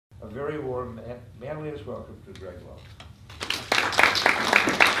very warm Manlius welcome to Greg Lowe.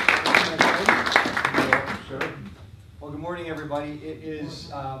 Well, good morning, everybody. It is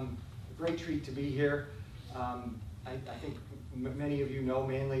a great treat to be here. I think many of you know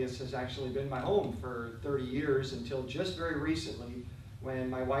Manlius has actually been my home for 30 years until just very recently when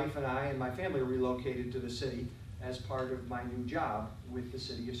my wife and I and my family relocated to the city as part of my new job with the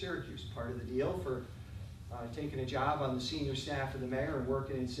city of Syracuse. Part of the deal for taking a job on the senior staff of the mayor and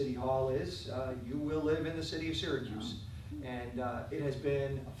working in City Hall is you will live in the city of Syracuse. And it has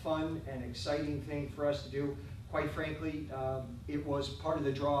been a fun and exciting thing for us to do. Quite frankly, it was part of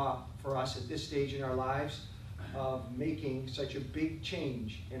the draw for us at this stage in our lives of making such a big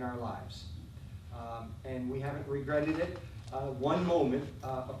change in our lives. And we haven't regretted it one moment.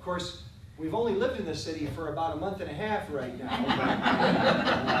 Of course, we've only lived in the city for about a month and a half right now.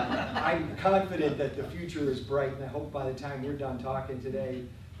 But, I'm confident that the future is bright, and I hope by the time we're done talking today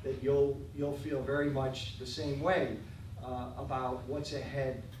that you'll feel very much the same way about what's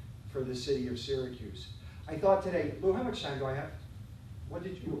ahead for the city of Syracuse. I thought today, Lou, how much time do I have? What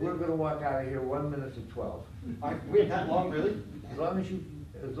did you? We're going to walk out of here 1 minute to 12. We have that long, really? As long as you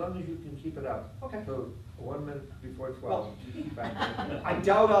can keep it up. Okay. So 1 minute before 12. Well, back I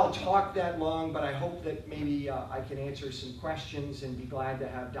doubt I'll talk that long, but I hope that maybe I can answer some questions and be glad to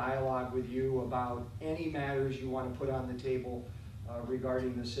have dialogue with you about any matters you want to put on the table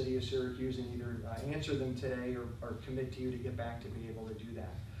regarding the city of Syracuse, and either answer them today or commit to you to get back to be able to do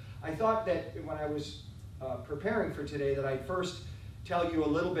that. I thought that when I was preparing for today that I'd first tell you a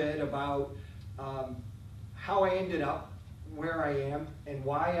little bit about how I ended up where I am and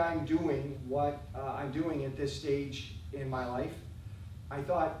why I'm doing what I'm doing at this stage in my life. I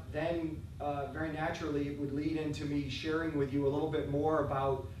thought then very naturally it would lead into me sharing with you a little bit more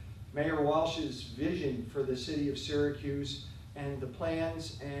about Mayor Walsh's vision for the city of Syracuse and the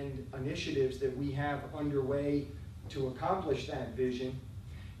plans and initiatives that we have underway to accomplish that vision.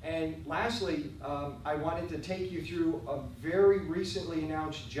 And lastly, I wanted to take you through a very recently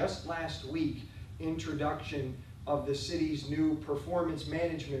announced, just last week, introduction of the city's new performance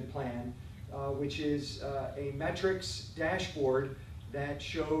management plan, which is a metrics dashboard that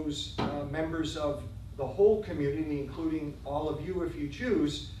shows members of the whole community, including all of you if you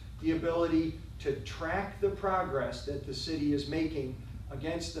choose, the ability to track the progress that the city is making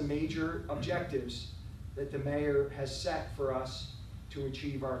against the major objectives that the mayor has set for us to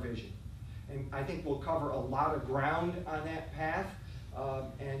achieve our vision. And I think we'll cover a lot of ground on that path,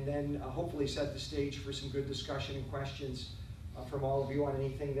 and then hopefully set the stage for some good discussion and questions from all of you on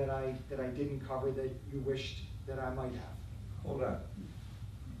anything that I didn't cover that you wished that I might have. Hold on.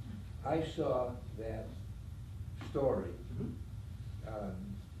 I saw that story on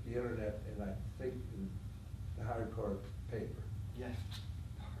the internet, and I think in the hardcore paper. Yes.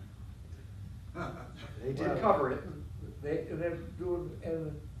 They did cover it.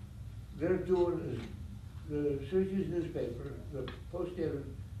 They're doing the Syracuse newspaper, the Post-Daily,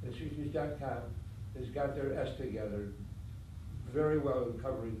 and Syracuse.com has got their S together very well in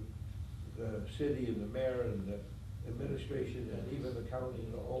covering the city and the mayor and the administration and even the county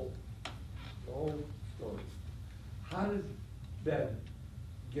and the whole story. How did Ben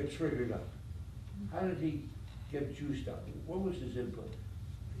get triggered up? How did he get juiced up? What was his input?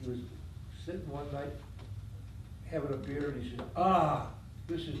 He was sitting one night having a beer and he said,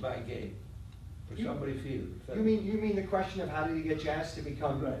 this is my game. Or somebody feed him. You mean the question of how did he get jazzed to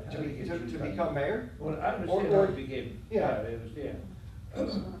become to become mayor? Well, I understand how he became. Yeah, I understand.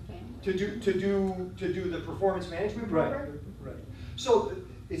 To do the performance management program? Right. So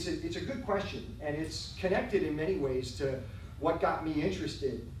it's a good question, and it's connected in many ways to what got me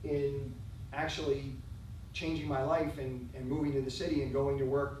interested in actually changing my life and moving to the city and going to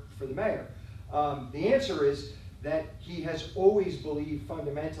work for the mayor. The answer is that he has always believed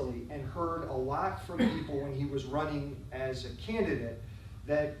fundamentally and heard a lot from people when he was running as a candidate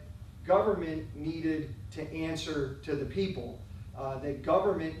that government needed to answer to the people, that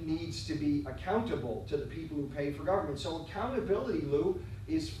government needs to be accountable to the people who pay for government. So accountability, Lou,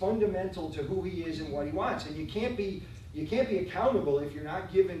 is fundamental to who he is and what he wants. And you can't be accountable if you're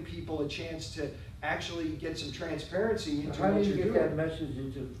not giving people a chance to actually get some transparency into how what do you you're get doing. that message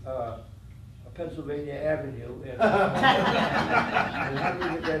into Pennsylvania Avenue, and how do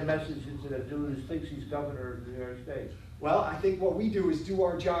you get that message into that dude who thinks he's governor of New York State? Well, I think what we do is do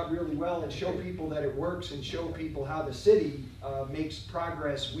our job really well and show people that it works and show people how the city makes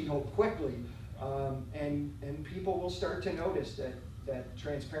progress, we hope, quickly. And people will start to notice that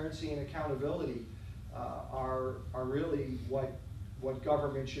transparency and accountability are really what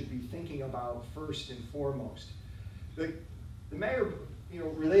government should be thinking about first and foremost. The mayor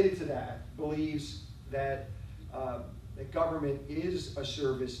related to that, believes that that government is a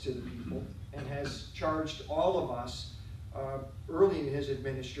service to the people, and has charged all of us early in his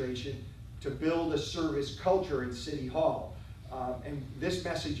administration to build a service culture in City Hall. And this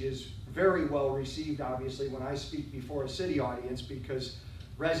message is very well received, obviously, when I speak before a city audience, because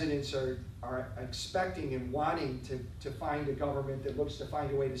residents are expecting and wanting to find a government that looks to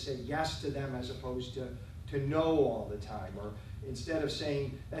find a way to say yes to them as opposed to no all the time, or instead of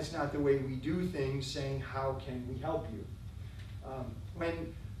saying that's not the way we do things, saying how can we help you.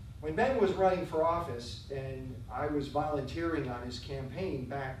 When Ben was running for office and I was volunteering on his campaign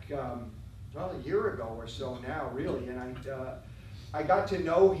back, well, a year ago or so now, really, and I got to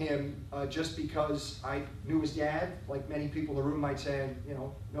know him just because I knew his dad. Like many people in the room might say,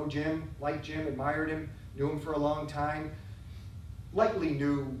 know Jim, liked Jim, admired him, knew him for a long time. Likely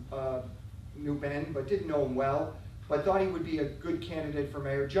knew Ben, but didn't know him well, but thought he would be a good candidate for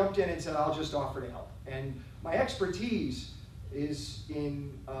mayor. Jumped in and said, I'll just offer to help. And my expertise is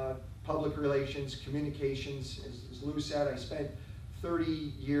in public relations, communications. As Lou said, I spent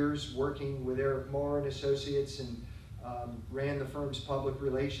 30 years working with Eric Moore and Associates, and ran the firm's public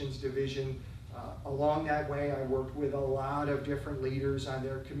relations division. Along that way, I worked with a lot of different leaders on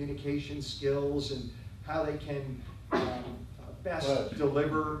their communication skills and how they can best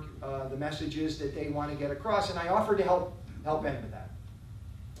deliver the messages that they want to get across. And I offered to help Ben with that.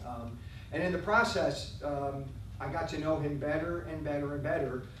 And in the process, I got to know him better and better and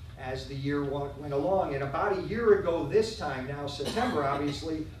better as the year went along. And about a year ago this time, now September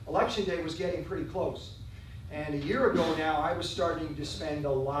obviously, Election Day was getting pretty close. And a year ago now, I was starting to spend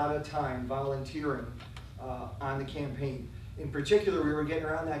a lot of time volunteering on the campaign. In particular, we were getting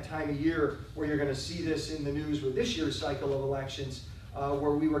around that time of year where you're going to see this in the news with this year's cycle of elections,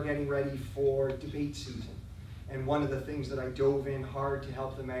 where we were getting ready for debate season. And one of the things that I dove in hard to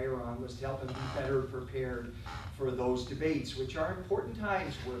help the mayor on was to help him be better prepared for those debates, which are important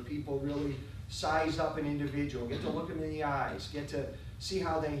times where people really size up an individual, get to look them in the eyes, get to see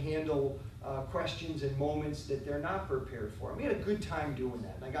how they handle questions and moments that they're not prepared for. And we had a good time doing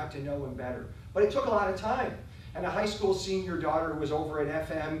that, and I got to know him better. But it took a lot of time. And a high school senior daughter was over at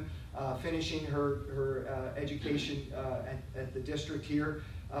FM, finishing her education at the district here.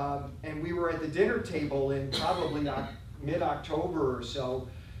 And we were at the dinner table in probably mid-October or so,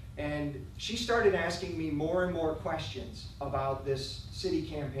 and she started asking me more and more questions about this city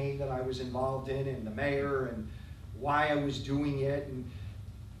campaign that I was involved in, and the mayor, and why I was doing it. And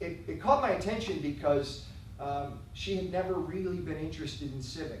it caught my attention because she had never really been interested in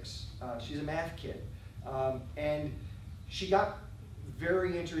civics. She's a math kid. And she got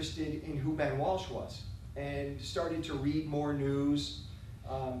very interested in who Ben Walsh was and started to read more news.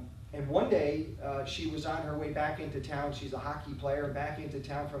 And one day, she was on her way back into town. She's a hockey player, back into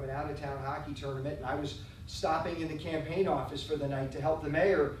town from an out-of-town hockey tournament. And I was stopping in the campaign office for the night to help the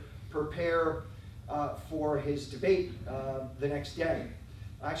mayor prepare for his debate the next day.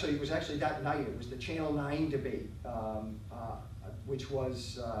 Actually, it was actually that night. It was the Channel 9 debate, which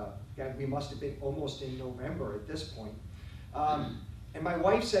was, we must have been almost in November at this point. And my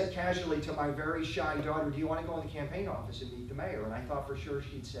wife said casually to my very shy daughter, do you want to go in the campaign office and meet the mayor? And I thought for sure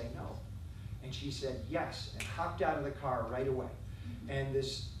she'd say no. And she said yes, and hopped out of the car right away. And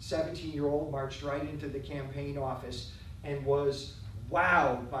this 17-year-old marched right into the campaign office and was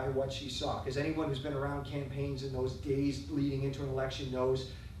wowed by what she saw. Because anyone who's been around campaigns in those days leading into an election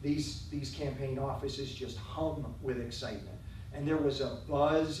knows these campaign offices just hum with excitement. And there was a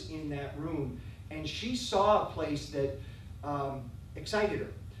buzz in that room. And she saw a place that excited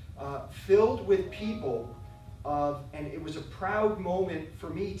her, filled with people, and it was a proud moment for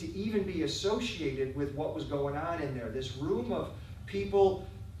me to even be associated with what was going on in there. This room of people,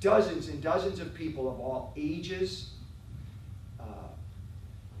 dozens and dozens of people of all ages,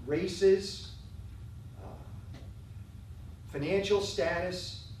 races, financial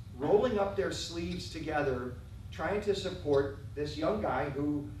status, rolling up their sleeves together, trying to support this young guy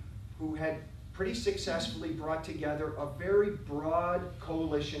who had pretty successfully brought together a very broad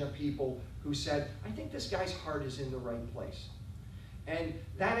coalition of people who said, I think this guy's heart is in the right place. And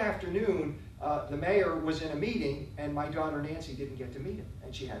that afternoon, the mayor was in a meeting, and my daughter Nancy didn't get to meet him,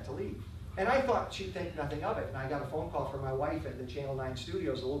 and she had to leave. And I thought she'd think nothing of it. And I got a phone call from my wife at the Channel 9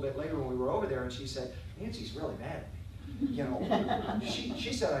 studios a little bit later when we were over there, and she said, Nancy's really mad at me. You know,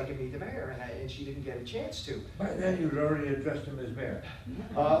 she said I could meet the mayor, and she didn't get a chance to. By then you'd already addressed him as mayor.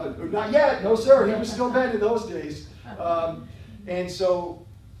 Not yet, no sir, he was still Ben in those days. And so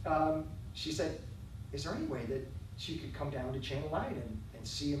she said, is there any way that she could come down to Channel 9 and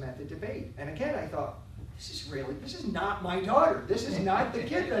see him at the debate? And again, I thought, this is not my daughter. This is not the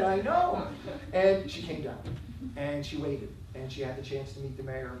kid that I know. And she came down, and she waited, and she had the chance to meet the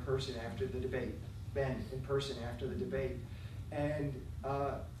mayor in person after the debate, Ben in person after the debate. And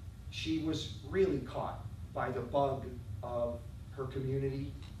she was really caught by the bug of her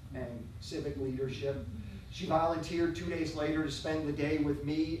community and civic leadership. She volunteered 2 days later to spend the day with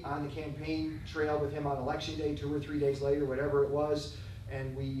me on the campaign trail with him on election day, 2 or 3 days later, whatever it was.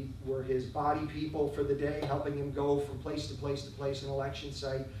 And we were his body people for the day, helping him go from place to place to place in election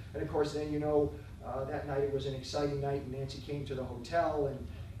site. And of course, then, you know, that night it was an exciting night, and Nancy came to the hotel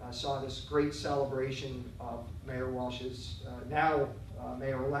and saw this great celebration of Mayor Walsh's, now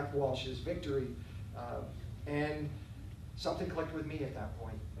Mayor-elect Walsh's victory. And something clicked with me at that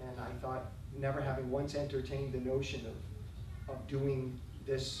point. And I thought, never having once entertained the notion of doing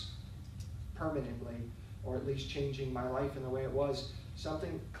this permanently, or at least changing my life in the way it was,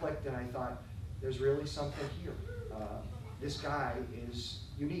 something clicked, and I thought, there's really something here. This guy is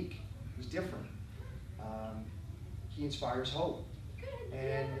unique. He's different. He inspires hope.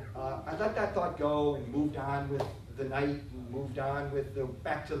 And I let that thought go and moved on with the night, and moved on with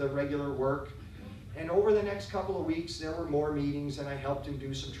back to the regular work. And over the next couple of weeks, there were more meetings, and I helped him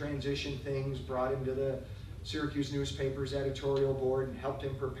do some transition things, brought him to the Syracuse newspaper's editorial board, and helped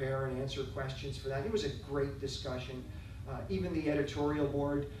him prepare and answer questions for that. It was a great discussion. Even the editorial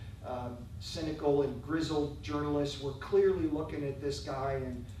board, cynical and grizzled journalists were clearly looking at this guy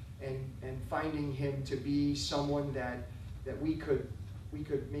and finding him to be someone that we could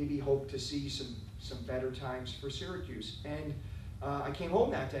maybe hope to see some better times for Syracuse. And I came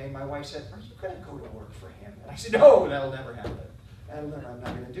home that day, and my wife said, "Are you going to go to work for him?" And I said, "No, that'll never happen. I'm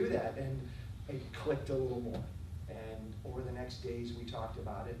not going to do that." And it clicked a little more. And over the next days, we talked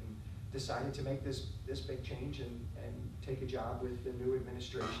about it and decided to make this big change and take a job with the new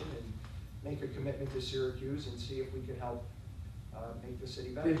administration and make a commitment to Syracuse and see if we could help make the city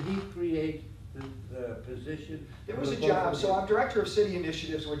better. Did he create the position? There was a job, so I'm Director of City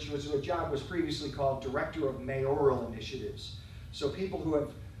Initiatives, which was a job was previously called Director of Mayoral Initiatives. So people who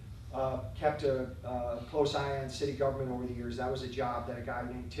have kept a close eye on city government over the years, that was a job that a guy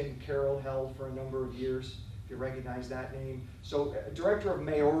named Tim Carroll held for a number of years, if you recognize that name. So Director of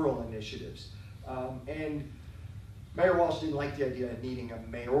Mayoral Initiatives. And Mayor Walsh didn't like the idea of needing a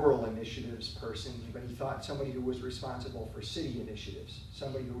mayoral initiatives person, but he thought somebody who was responsible for city initiatives,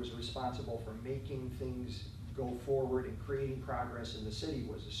 somebody who was responsible for making things go forward and creating progress in the city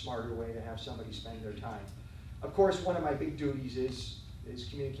was a smarter way to have somebody spend their time. Of course, one of my big duties is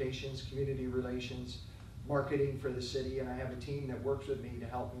communications, community relations, marketing for the city, and I have a team that works with me to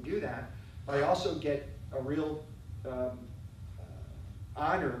help me do that. But I also get a real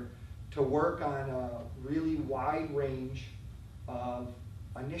honor to work on a really wide range of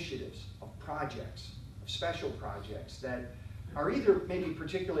initiatives, of projects, of special projects that are either maybe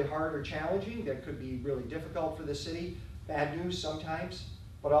particularly hard or challenging, that could be really difficult for the city, bad news sometimes,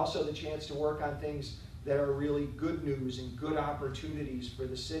 but also the chance to work on things that are really good news and good opportunities for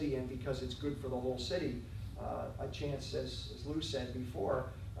the city, and because it's good for the whole city, a chance, as Lou said before,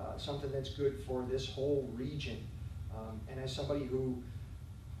 something that's good for this whole region. And as somebody who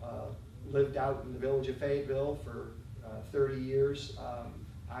lived out in the village of Fayetteville for 30 years,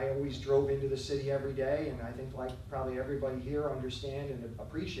 I always drove into the city every day, and I think like probably everybody here understand and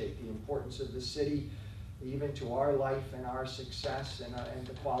appreciate the importance of the city, even to our life and our success and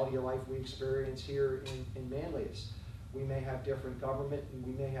the quality of life we experience here in Manlius. We may have different government and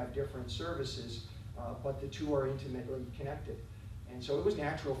we may have different services, but the two are intimately connected. And so it was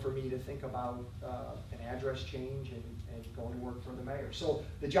natural for me to think about an address change and going to work for the mayor. So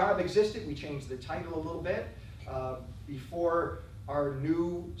the job existed. We changed the title a little bit. Before our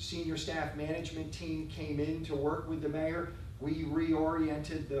new senior staff management team came in to work with the mayor, we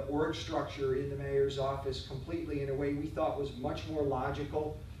reoriented the org structure in the mayor's office completely in a way we thought was much more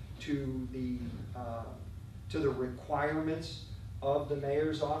logical to the requirements of the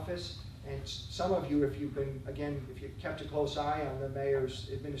mayor's office. And some of you, if you've kept a close eye on the mayor's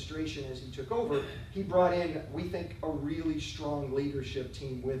administration as he took over, he brought in, we think, a really strong leadership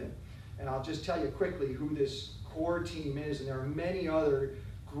team with him. And I'll just tell you quickly who this core team is, and there are many other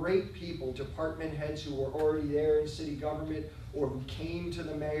great people, department heads who were already there in city government or who came to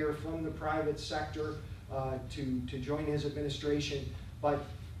the mayor from the private sector to join his administration. But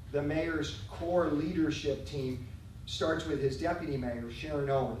the mayor's core leadership team starts with his deputy mayor,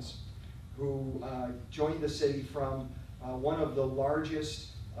 Sharon Owens, who joined the city from one of the largest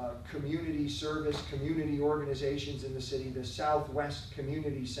community service, community organizations in the city, the Southwest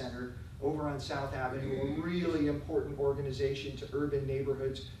Community Center, over on South Avenue, a really important organization to urban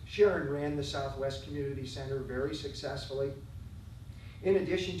neighborhoods. Sharon ran the Southwest Community Center very successfully. In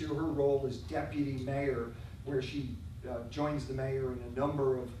addition to her role as deputy mayor, where she joins the mayor in a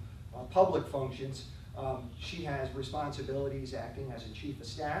number of public functions, she has responsibilities acting as a chief of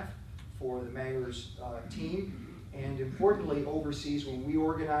staff for the mayor's team, and importantly oversees, when we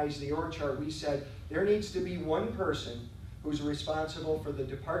organized the org chart, we said there needs to be one person who's responsible for the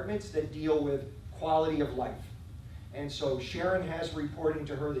departments that deal with quality of life. And so Sharon has reporting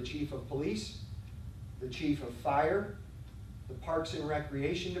to her the chief of police, the chief of fire, the Parks and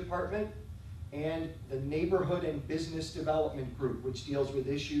Recreation Department, and the Neighborhood and Business Development Group, which deals with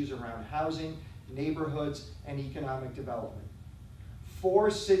issues around housing, neighborhoods, and economic development. 4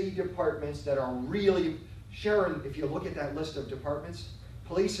 city departments that are really, Sharon, if you look at that list of departments,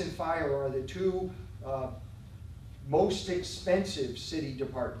 police and fire are the 2 most expensive city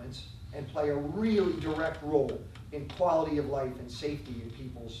departments and play a really direct role in quality of life and safety in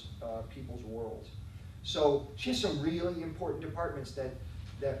people's worlds. So she has some really important departments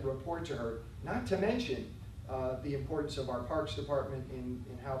that report to her, not to mention the importance of our Parks Department in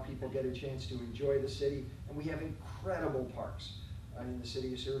how people get a chance to enjoy the city. And we have incredible parks in the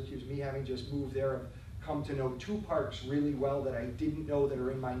city of Syracuse. Me having just moved there, I've come to know 2 parks really well that I didn't know that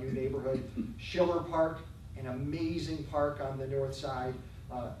are in my new neighborhood. Schiller Park, an amazing park on the north side,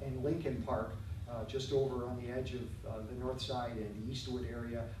 and Lincoln Park, just over on the edge of the north side and the Eastwood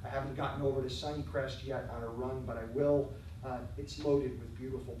area. I haven't gotten over to Sunnycrest yet on a run, but I will. It's loaded with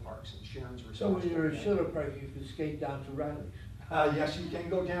beautiful parks, and Sharon's responsible. So when you're at Schiller Park, you can skate down to Riley's. Yes, you can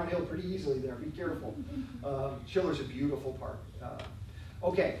go downhill pretty easily there. Be careful. Schiller's a beautiful park.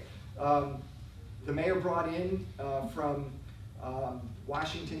 Okay, the mayor brought in from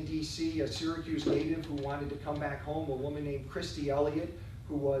Washington, D.C., a Syracuse native who wanted to come back home, a woman named Christy Elliott,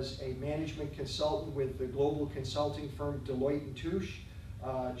 who was a management consultant with the global consulting firm Deloitte & Touche.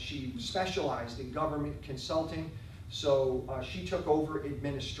 She specialized in government consulting, so she took over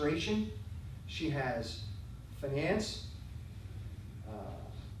administration. She has finance,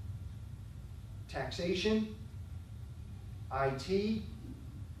 taxation, IT,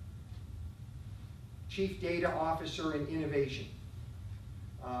 chief data officer, and innovation.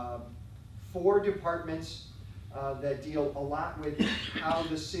 4 departments that deal a lot with how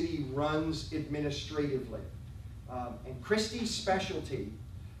the city runs administratively. And Christie's specialty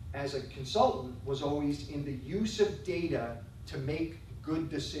as a consultant was always in the use of data to make good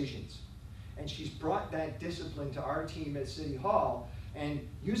decisions. And she's brought that discipline to our team at City Hall. And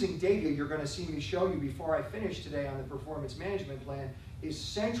using data, you're going to see me show you before I finish today on the performance management plan, is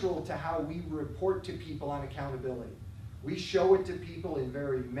central to how we report to people on accountability. We show it to people in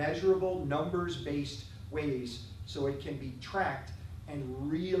very measurable, numbers-based ways so it can be tracked and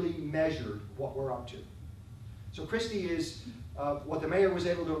really measured what we're up to. So Christy is, what the mayor was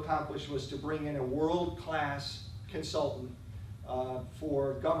able to accomplish was to bring in a world-class consultant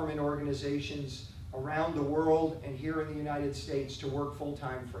for government organizations around the world and here in the United States to work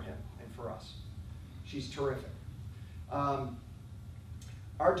full-time for him and for us. She's terrific.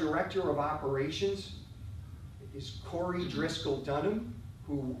 Our director of operations is Corey Driscoll Dunham,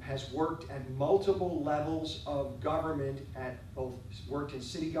 who has worked at multiple levels of government, worked in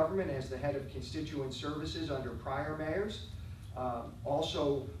city government as the head of constituent services under prior mayors.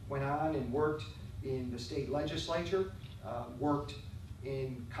 Also went on and worked in the state legislature, worked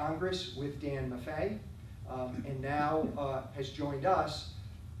in Congress with Dan Maffei, and now has joined us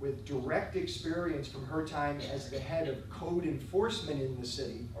with direct experience from her time as the head of code enforcement in the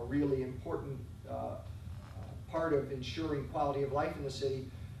city, a really important part of ensuring quality of life in the city.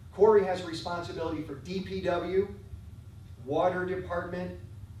 Corey has responsibility for DPW, water department,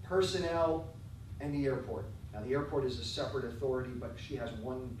 personnel, and the airport. Now the airport is a separate authority, but she has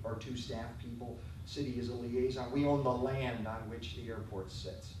 1 or 2 staff people. City is a liaison. We own the land on which the airport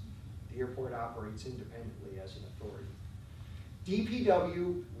sits. The airport operates independently as an authority.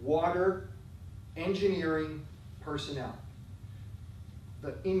 DPW, water, engineering, personnel.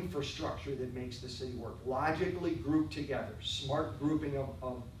 The infrastructure that makes the city work, logically grouped together, smart grouping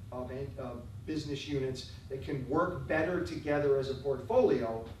of business units that can work better together as a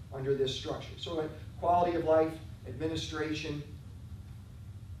portfolio under this structure. So quality of life, administration,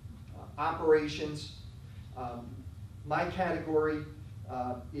 operations. My category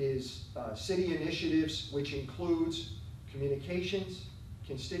is city initiatives, which includes communications,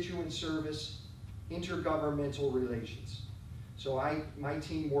 constituent service, intergovernmental relations. So my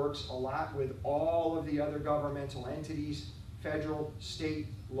team works a lot with all of the other governmental entities, federal, state,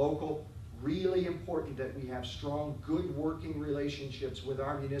 local, really important that we have strong, good working relationships with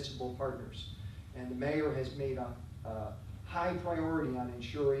our municipal partners. And the mayor has made a high priority on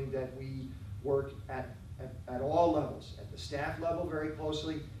ensuring that we work at all levels, at the staff level very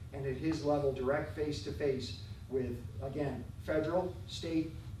closely, and at his level, direct face-to-face with, again, federal,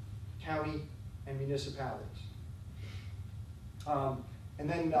 state, county, and municipalities. And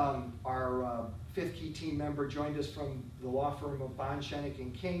then our fifth key team member joined us from the law firm of Bond, Shenick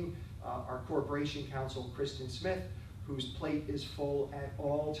and King, our corporation counsel, Kristen Smith, whose plate is full at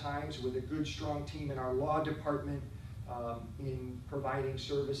all times, with a good, strong team in our law department in providing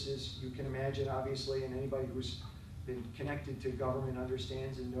services. You can imagine, obviously, and anybody who's been connected to government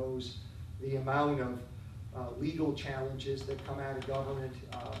understands and knows the amount of legal challenges that come out of government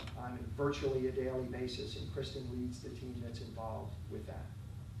on virtually a daily basis, and Kristen leads the team that's involved with that.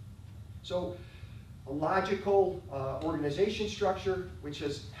 So a logical organization structure, which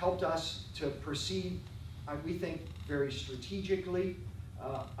has helped us to proceed, we think, very strategically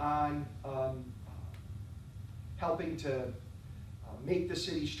on helping to make the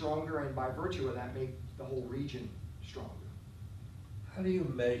city stronger, and by virtue of that, make the whole region stronger. How do you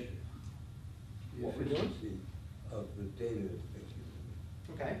measure the What we're doing? efficiency of the data that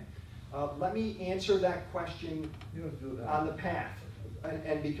you Okay, let me answer that question You don't do that. on the path.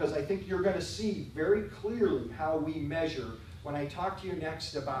 And because I think you're going to see very clearly how we measure when I talk to you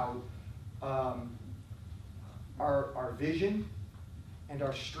next about our vision and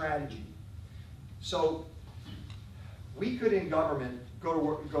our strategy. So we could in government go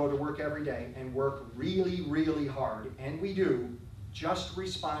to work every day and work really, really hard, and we do, just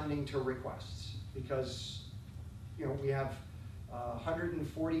responding to requests, because we have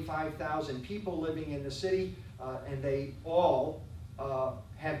 145,000 people living in the city, and they all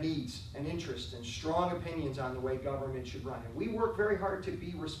have needs and interests and strong opinions on the way government should run. And we work very hard to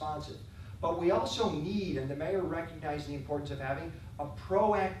be responsive. But we also need, and the mayor recognized the importance of having, a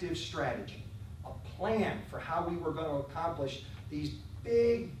proactive strategy, a plan for how we were going to accomplish these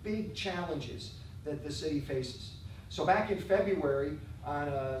big, big challenges that the city faces. So back in February, on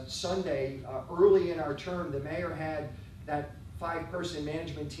a Sunday, early in our term, the mayor had that 5-person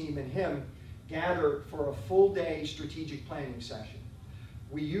management team and him gather for a full-day strategic planning session.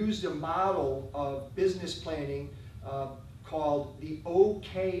 We used a model of business planning called the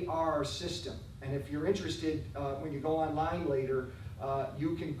OKR system. And if you're interested, when you go online later,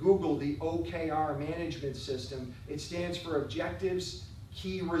 you can Google the OKR management system. It stands for Objectives,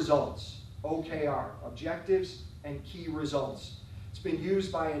 Key Results. OKR, Objectives and Key Results. It's been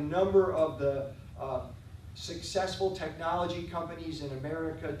used by a number of the successful technology companies in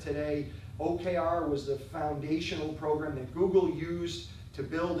America today. OKR was the foundational program that Google used to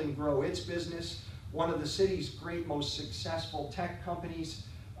build and grow its business. One of the city's great, most successful tech companies,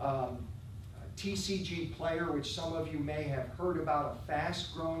 TCG Player, which some of you may have heard about, a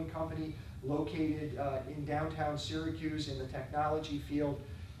fast-growing company located in downtown Syracuse in the technology field,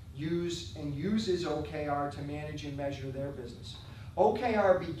 uses OKR to manage and measure their business.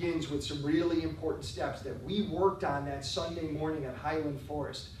 OKR begins with some really important steps that we worked on that Sunday morning at Highland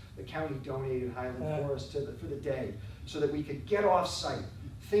Forest. The county donated Highland Forest for the day so that we could get off site,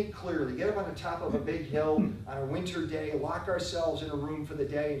 think clearly, get up on the top of a big hill on a winter day, lock ourselves in a room for the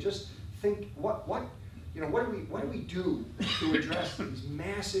day, and just think, what do we do to address these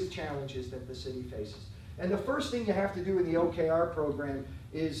massive challenges that the city faces? And the first thing you have to do in the OKR program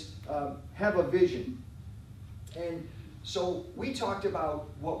is have a vision. And so we talked about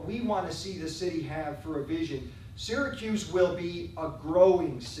what we want to see the city have for a vision. Syracuse will be a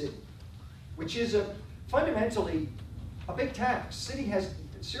growing city, which is fundamentally a big task.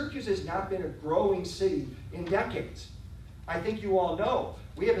 Syracuse has not been a growing city in decades. I think you all know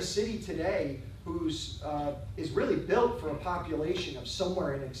we have a city today who's is really built for a population of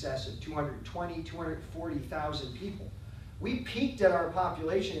somewhere in excess of 220, 240,000 people. We peaked at our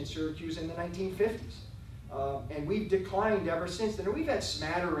population in Syracuse in the 1950s, and we've declined ever since then. We've had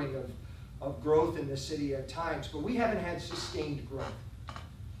smattering of growth in the city at times, but we haven't had sustained growth.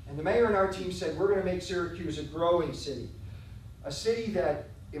 And the mayor and our team said, we're going to make Syracuse a growing city, a city that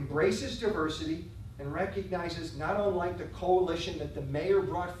embraces diversity and recognizes, not unlike the coalition that the mayor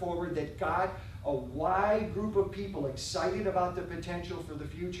brought forward that got a wide group of people excited about the potential for the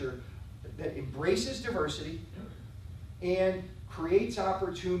future, that embraces diversity and creates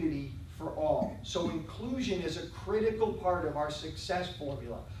opportunity for all. So inclusion is a critical part of our success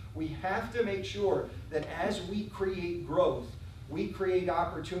formula. We have to make sure that as we create growth, we create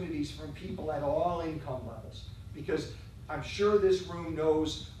opportunities from people at all income levels. Because I'm sure this room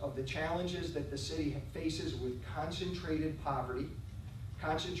knows of the challenges that the city faces with concentrated poverty,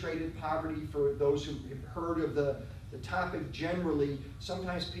 Concentrated poverty, for those who have heard of the topic generally,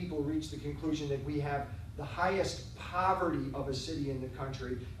 sometimes people reach the conclusion that we have the highest poverty of a city in the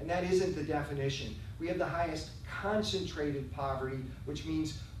country, and that isn't the definition. We have the highest concentrated poverty, which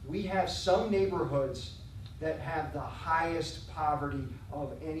means we have some neighborhoods that have the highest poverty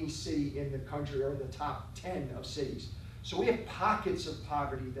of any city in the country, or the top 10 of cities. So we have pockets of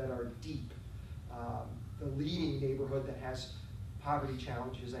poverty that are deep. The leading neighborhood that has poverty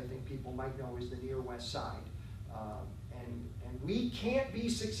challenges, I think people might know, is the Near West Side. And we can't be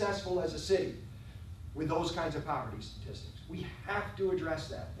successful as a city with those kinds of poverty statistics. We have to address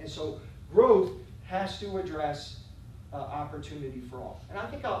that. And so growth has to address opportunity for all. And I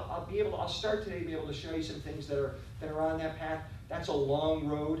think I'll start today to be able to show you some things that are on that path. That's a long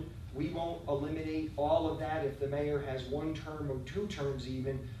road. We won't eliminate all of that if the mayor has one term or 2 terms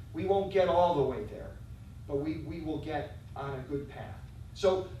even. We won't get all the way there, but we will get on a good path.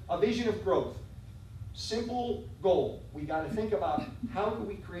 So a vision of growth. Simple goal. We got to think about how do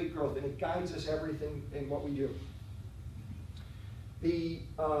we create growth, and it guides us everything in what we do. The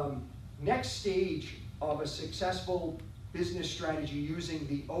next stage of a successful business strategy using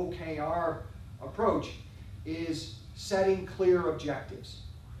the OKR approach is setting clear objectives.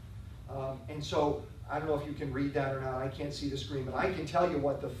 And so I don't know if you can read that or not. I can't see the screen, but I can tell you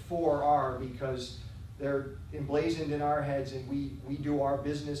what the 4 are because they're emblazoned in our heads, and we do our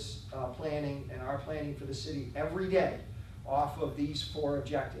business planning and our planning for the city every day off of these 4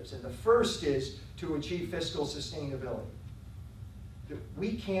 objectives. And the first is to achieve fiscal sustainability.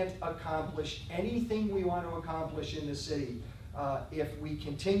 We can't accomplish anything we want to accomplish in the city if we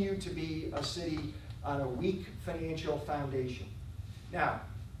continue to be a city on a weak financial foundation. Now,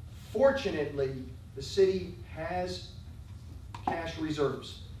 fortunately, the city has cash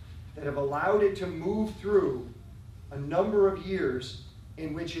reserves that have allowed it to move through a number of years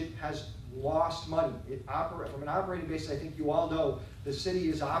in which it has lost money. From an operating basis, I think you all know the city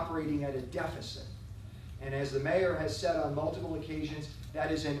is operating at a deficit. And as the mayor has said on multiple occasions,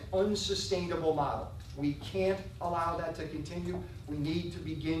 that is an unsustainable model. We can't allow that to continue. We need to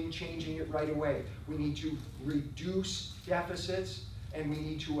begin changing it right away. We need to reduce deficits, and we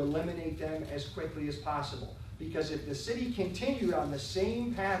need to eliminate them as quickly as possible. Because if the city continued on the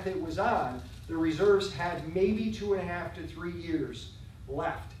same path it was on, the reserves had maybe 2.5 to 3 years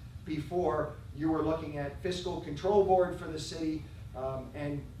left before you were looking at fiscal control board for the city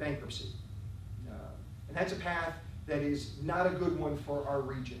and bankruptcy. And that's a path that is not a good one for our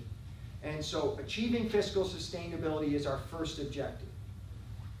region. And so achieving fiscal sustainability is our first objective.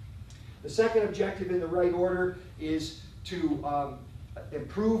 The second objective in the right order is to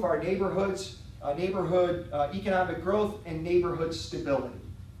improve our neighborhoods, neighborhood economic growth, and neighborhood stability.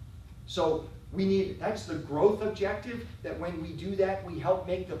 So that's the growth objective, that when we do that, we help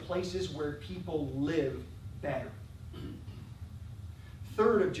make the places where people live better.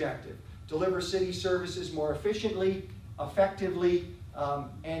 Third objective, deliver city services more efficiently, effectively,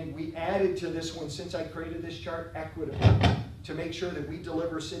 and we added to this one, since I created this chart, equitably, to make sure that we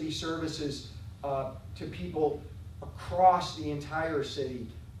deliver city services to people across the entire city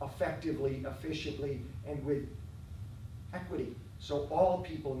effectively, efficiently, and with equity. So all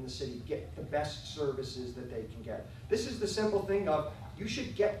people in the city get the best services that they can get. This is the simple thing of, you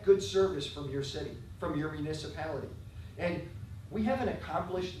should get good service from your city, from your municipality. And we haven't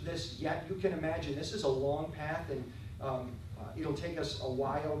accomplished this yet. You can imagine this is a long path, and it'll take us a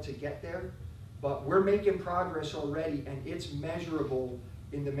while to get there, but we're making progress already, and it's measurable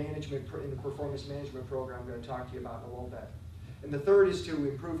in the performance management program I'm going to talk to you about in a little bit. And the third is to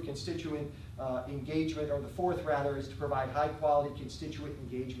improve constituent engagement, or the fourth rather is to provide high quality constituent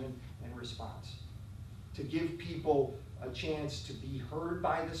engagement and response. To give people a chance to be heard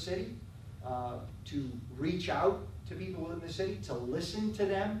by the city, to reach out to people in the city, to listen to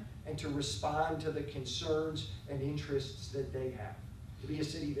them, and to respond to the concerns and interests that they have. To be a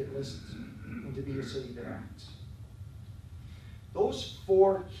city that listens, and to be a city that acts. Those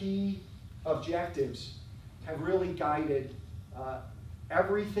 4 key objectives have really guided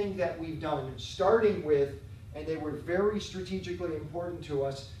everything that we've done, starting with, and they were very strategically important to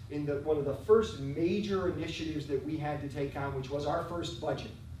us in one of the first major initiatives that we had to take on, which was our first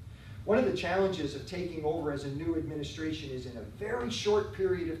budget. One of the challenges of taking over as a new administration is, in a very short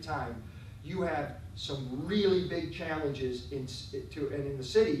period of time, you have some really big challenges and in the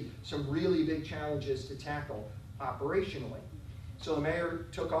city, some really big challenges to tackle operationally. So the mayor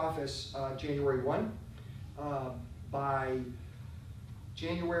took office January 1. By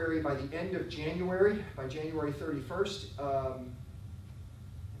the end of January, by January 31st, did I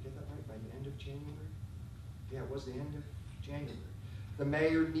get that right? By the end of January? Yeah, it was the end of January. The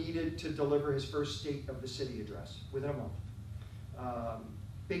mayor needed to deliver his first State of the City address within a month.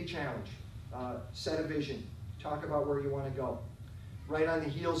 Big challenge, set a vision, talk about where you want to go. Right on the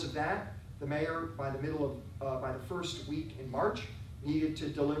heels of that, the mayor, by the first week in March, needed to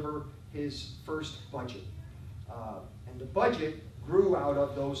deliver his first budget. And the budget grew out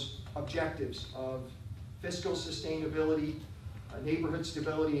of those objectives of fiscal sustainability, neighborhood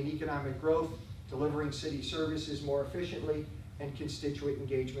stability and economic growth, delivering city services more efficiently, and constituent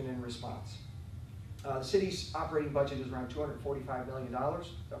engagement and response. The city's operating budget is around $245 million. Is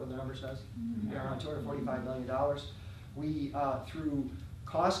that what the number says? Mm-hmm. Yeah, around $245 million. We, through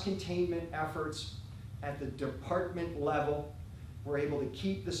cost containment efforts at the department level, were able to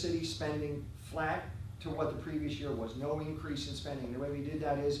keep the city spending flat to what the previous year was, no increase in spending. The way we did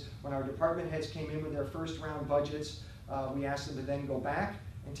that is when our department heads came in with their first round budgets, we asked them to then go back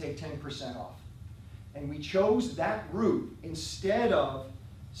and take 10% off. And we chose that route instead of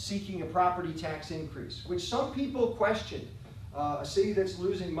seeking a property tax increase, which some people questioned. A city that's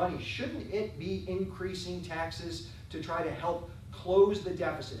losing money, shouldn't it be increasing taxes to try to help close the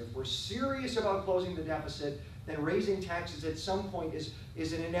deficit? If we're serious about closing the deficit, then raising taxes at some point is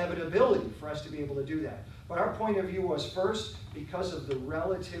an inevitability for us to be able to do that. But our point of view was, first, because of the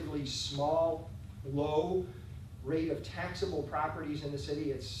relatively small, low rate of taxable properties in the city,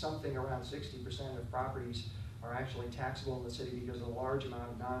 it's something around 60% of properties are actually taxable in the city because of the large amount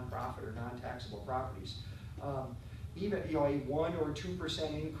of nonprofit or non-taxable properties. Even a 1 or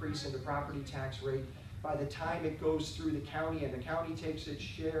 2% increase in the property tax rate, by the time it goes through the county and the county takes its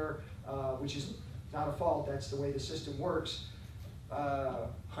share, which is not a fault, that's the way the system works, $100,000,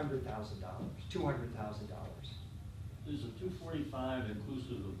 $200,000. Is the 245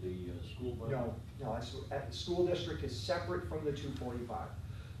 inclusive of the school budget? No, the school district is separate from the 245.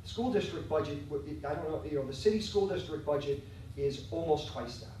 The school district budget, I don't know, the city school district budget is almost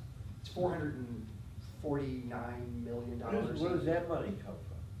twice that. It's $449 million. Where does that money come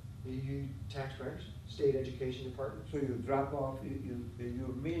from? You taxpayers, state education department. So you drop off, you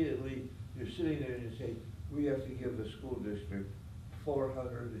immediately, you're sitting there and you say, we have to give the school district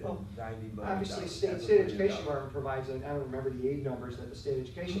 $490 million. Obviously, state education department provides, I don't remember the aid numbers that the state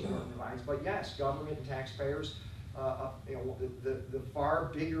education department provides, but yes, government and taxpayers, the far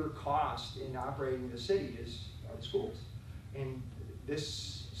bigger cost in operating the city are the schools. And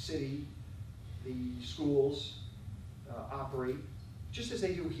this city, the schools operate just as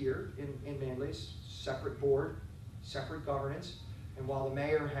they do here in Manlius, separate board, separate governance. And while the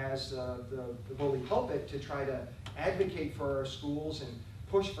mayor has the bully pulpit to try to advocate for our schools and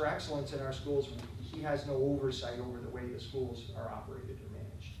push for excellence in our schools, he has no oversight over the way the schools are operated or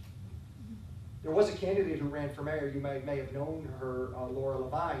managed. There was a candidate who ran for mayor, you may have known her, Laura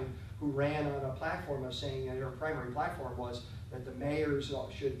Levine, who ran on a platform of saying, and her primary platform was that the mayors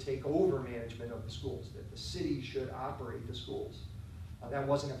should take over management of the schools, that the city should operate the schools. That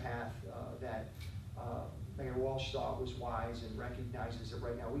wasn't a path that Mayor Walsh thought was wise and recognizes that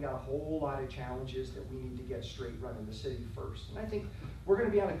right now we got a whole lot of challenges that we need to get straight running the city first. And I think we're going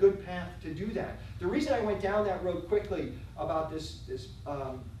to be on a good path to do that. The reason I went down that road quickly about this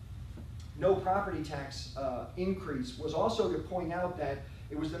no property tax increase was also to point out that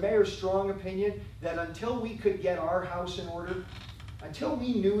it was the mayor's strong opinion that until we could get our house in order, until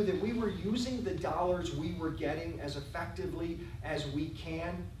we knew that we were using the dollars we were getting as effectively as we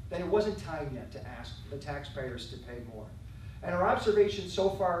can, then it wasn't time yet to ask the taxpayers to pay more. And our observation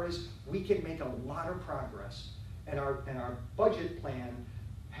so far is we can make a lot of progress. And our budget plan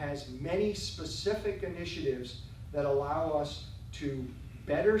has many specific initiatives that allow us to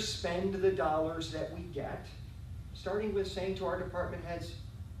better spend the dollars that we get, starting with saying to our department heads,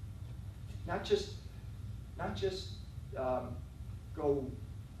 not just go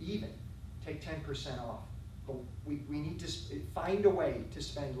even, take 10% off. But we need to find a way to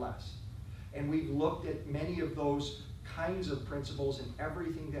spend less. And we've looked at many of those kinds of principles in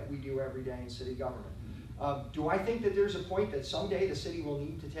everything that we do every day in city government. Do I think that there's a point that someday the city will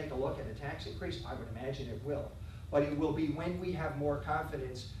need to take a look at a tax increase? I would imagine it will. But it will be when we have more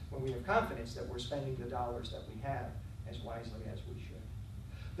confidence, when we have confidence that we're spending the dollars that we have as wisely as we should.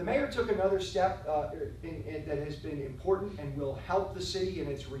 The mayor took another step that has been important and will help the city in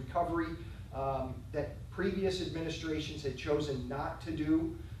its recovery that previous administrations had chosen not to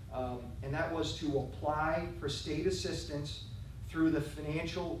do, and that was to apply for state assistance through the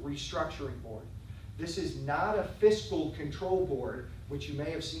Financial Restructuring Board. This is not a fiscal control board, which you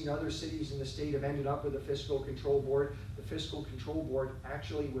may have seen other cities in the state have ended up with a fiscal control board. The fiscal control board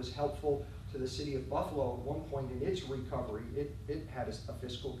actually was helpful to the city of Buffalo at one point in its recovery. It had a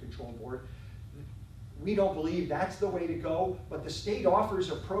fiscal control board. We don't believe that's the way to go, but the state offers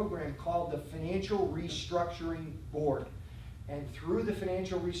a program called the Financial Restructuring Board. And through the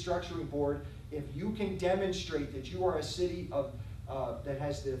Financial Restructuring Board, if you can demonstrate that you are a city of, that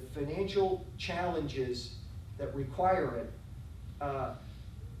has the financial challenges that require it,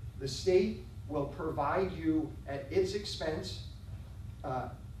 the state will provide you at its expense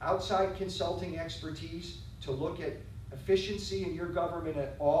outside consulting expertise to look at efficiency in your government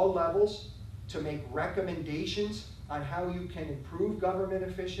at all levels, to make recommendations on how you can improve government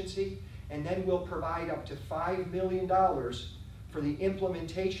efficiency, and then we'll provide up to $5 million for the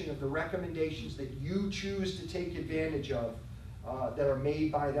implementation of the recommendations that you choose to take advantage of that are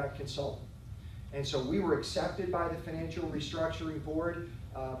made by that consultant. And so we were accepted by the Financial Restructuring Board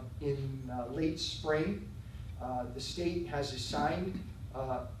in late spring. The state has assigned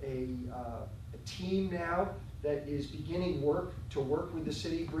a team now that is beginning to work with the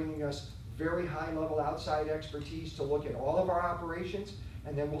city, bringing us very high-level outside expertise to look at all of our operations,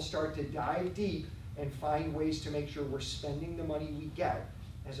 and then we'll start to dive deep and find ways to make sure we're spending the money we get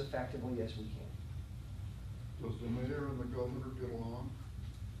as effectively as we can. Does the mayor and the governor get along?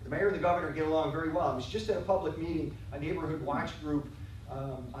 The mayor and the governor get along very well. I was just at a public meeting, a neighborhood watch group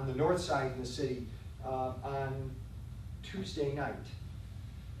on the north side of the city on Tuesday night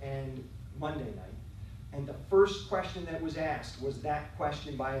and Monday night. And the first question that was asked was that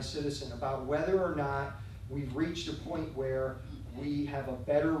question by a citizen about whether or not we've reached a point where we have a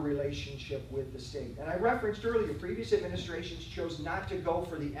better relationship with the state. And I referenced earlier, previous administrations chose not to go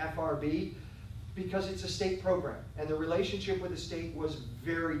for the FRB because it's a state program, and the relationship with the state was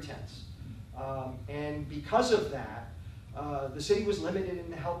very tense. And because of that, the city was limited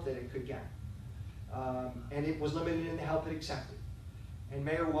in the help that it could get. And it was limited in the help it accepted. And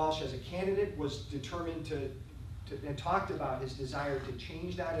Mayor Walsh, as a candidate, was determined and talked about his desire to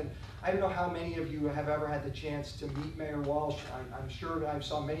change that. And I don't know how many of you have ever had the chance to meet Mayor Walsh. I'm sure I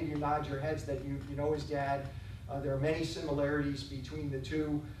saw many of you nod your heads that you know his dad. There are many similarities between the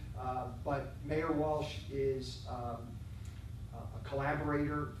two. But Mayor Walsh is a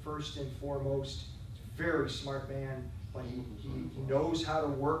collaborator first and foremost. Very smart man, but he knows how to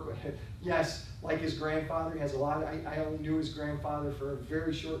work with it. Yes, like his grandfather, he has a lot. I only knew his grandfather for a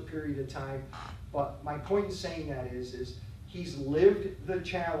very short period of time. But my point in saying that is he's lived the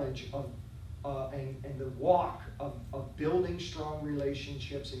challenge of and the walk of building strong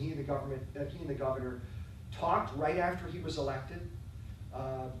relationships. And he and the governor talked right after he was elected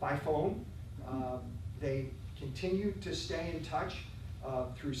by phone. They continued to stay in touch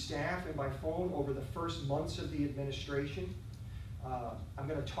through staff and by phone over the first months of the administration. I'm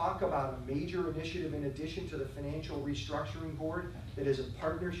going to talk about a major initiative in addition to the Financial Restructuring Board that is a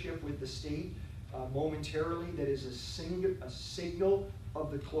partnership with the state momentarily, that is a signal of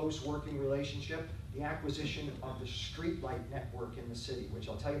the close working relationship, the acquisition of the streetlight network in the city, which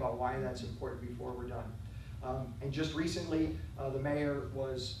I'll tell you about why that's important before we're done. And just recently, the mayor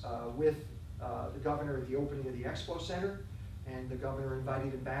was with the governor at the opening of the Expo Center, and the governor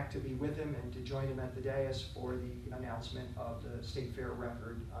invited him back to be with him and to join him at the dais for the announcement of the State Fair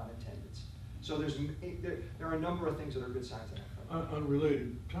record on attendance. So there are a number of things that are good signs on that front.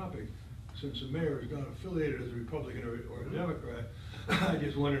 Unrelated topic, since the mayor is not affiliated as a Republican or a Democrat, I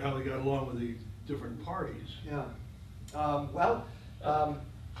just wondered how he got along with the different parties. Yeah.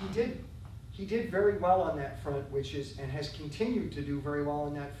 He did very well on that front, and has continued to do very well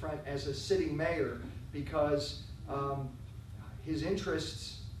on that front as a sitting mayor, because his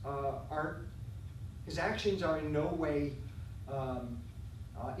interests his actions are in no way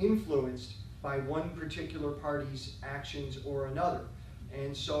influenced by one particular party's actions or another.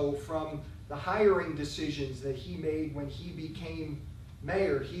 And so from the hiring decisions that he made when he became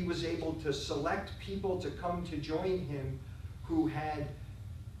mayor, he was able to select people to come to join him who had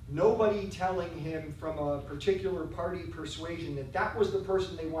nobody telling him from a particular party persuasion that that was the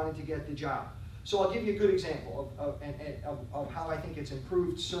person they wanted to get the job. So I'll give you a good example of how I think it's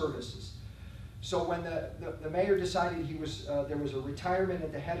improved services. So when the mayor decided there was a retirement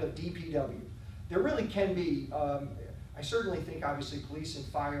at the head of DPW, there really can be, I certainly think obviously police and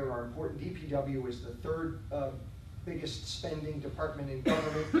fire are important. DPW is the third biggest spending department in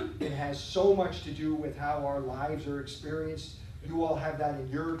government. It has so much to do with how our lives are experienced. You all have that in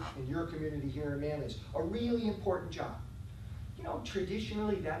your community here in Manlius. A really important job. You know,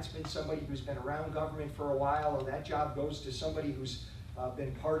 traditionally that's been somebody who's been around government for a while, or that job goes to somebody who's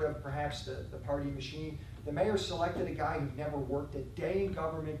been part of perhaps the party machine. The mayor selected a guy who'd never worked a day in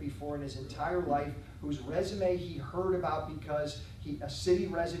government before in his entire life, whose resume he heard about because a city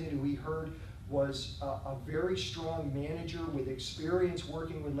resident who he heard was a very strong manager with experience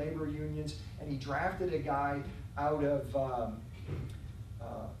working with labor unions, and he drafted a guy out of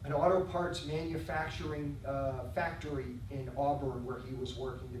an auto parts manufacturing factory in Auburn where he was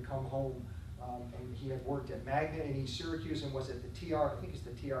working to come home. And he had worked at Magna in East Syracuse and was at the I think it's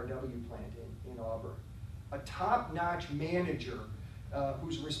the TRW plant in Auburn. A top-notch manager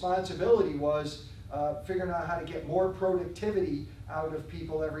whose responsibility was figuring out how to get more productivity out of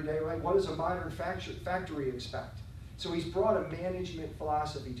people every day, right? What does a modern factory expect? So he's brought a management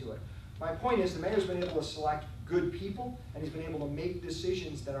philosophy to it. My point is the mayor's been able to select good people, and he's been able to make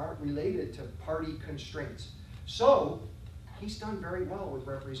decisions that aren't related to party constraints. So he's done very well with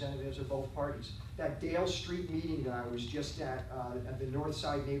representatives of both parties. That Dale Street meeting that I was just at the North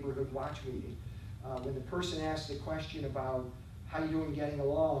Side Neighborhood Watch meeting, when the person asked the question about how you doing getting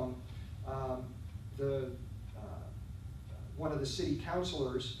along, one of the city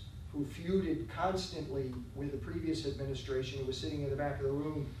councilors who feuded constantly with the previous administration, who was sitting in the back of the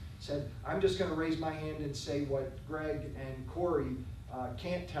room, said, I'm just going to raise my hand and say what Greg and Corey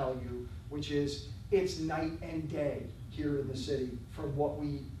can't tell you, which is it's night and day here in the city from what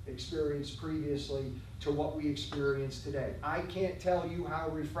we experienced previously to what we experience today. I can't tell you how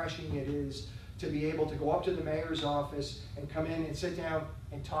refreshing it is to be able to go up to the mayor's office and come in and sit down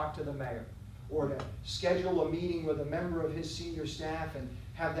and talk to the mayor, or to schedule a meeting with a member of his senior staff and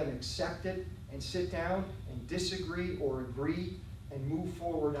have them accept it and sit down and disagree or agree and move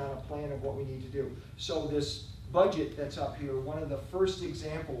forward on a plan of what we need to do. So this budget that's up here, one of the first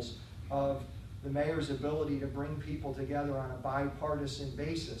examples of the mayor's ability to bring people together on a bipartisan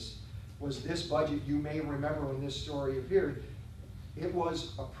basis was this budget. You may remember when this story appeared. It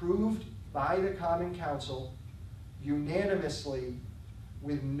was approved by the Common Council unanimously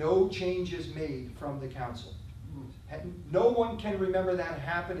with no changes made from the council. No one can remember that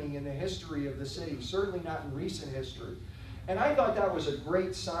happening in the history of the city, certainly not in recent history. And I thought that was a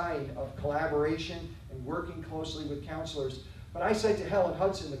great sign of collaboration and working closely with councilors. But I said to Helen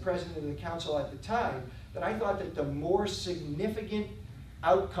Hudson, the president of the council at the time, that I thought that the more significant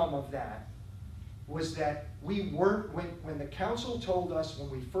outcome of that was that we weren't, when the council told us when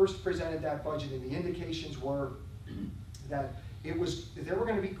we first presented that budget, and the indications were that there were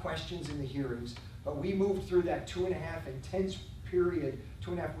going to be questions in the hearings, but we moved through that 2.5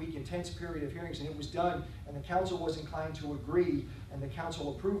 week intense period of hearings, and it was done, and the council was inclined to agree, and the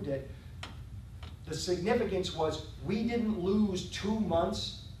council approved it. The significance was we didn't lose 2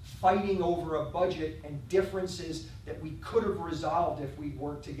 months fighting over a budget and differences that we could have resolved if we'd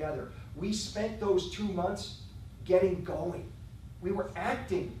worked together. We spent those 2 months getting going. We were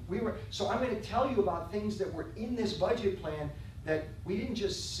acting. So I'm going to tell you about things that were in this budget plan that we didn't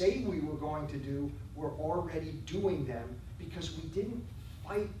just say we were going to do, we're already doing them because we didn't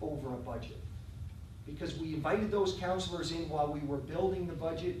fight over a budget. Because we invited those counselors in while we were building the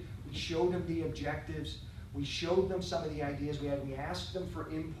budget, we showed them the objectives, we showed them some of the ideas we had, we asked them for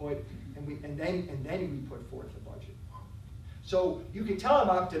input, and then we put forth the budget. So you can tell I'm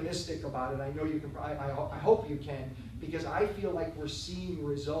optimistic about it. I know you can, I hope you can, because I feel like we're seeing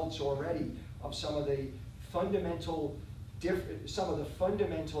results already of some of the fundamental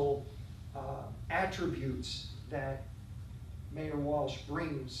attributes that Mayor Walsh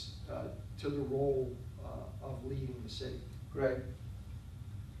brings to the role of leading the city. Greg,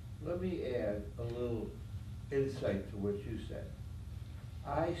 let me add a little insight to what you said.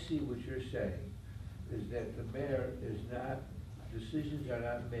 I see what you're saying is that the mayor is not, decisions are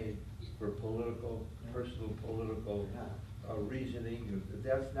not made for personal political reasoning.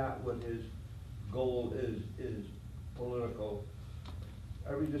 That's not what his goal is political.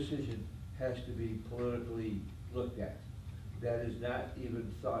 Every decision has to be politically looked at. That is not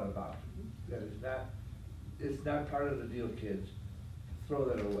even thought about. That is not, it's not part of the deal, kids. Throw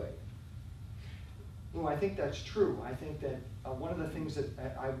that away. Well, I think that's true. I think that one of the things that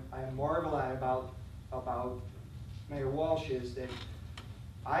I marvel at about Mayor Walsh is that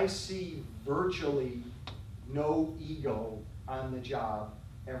I see virtually no ego on the job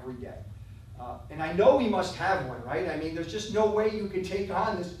every day. And I know he must have one, right? I mean, there's just no way you could take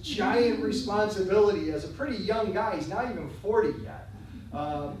on this giant responsibility as a pretty young guy. He's not even 40 yet.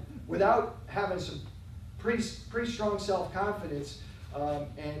 Without having some pretty strong self-confidence.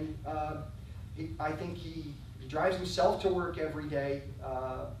 I think he drives himself to work every day.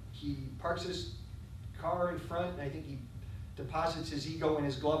 He parks his car in front, and I think he deposits his ego in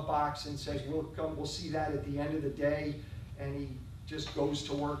his glove box and says, we'll see that at the end of the day. And he just goes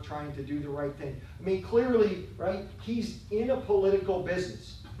to work trying to do the right thing. I mean, clearly, right, he's in a political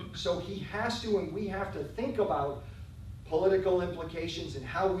business. So he has to, and we have to think about political implications and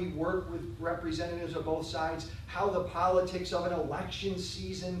how we work with representatives of both sides, how the politics of an election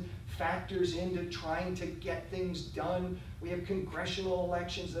season factors into trying to get things done. We have congressional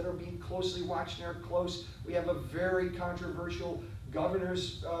elections that are being closely watched and are close. We have a very controversial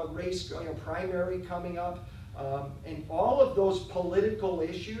governor's race, primary coming up. And all of those political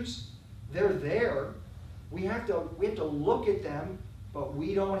issues, they're there. We have to look at them, but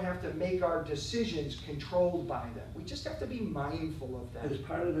we don't have to make our decisions controlled by them. We just have to be mindful of that. As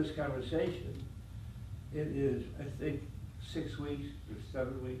part of this conversation, it is, I think, 6 weeks or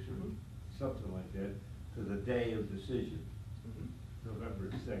 7 weeks or something like that to the day of decision, November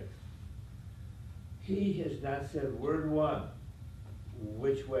 6th. He has not said word one,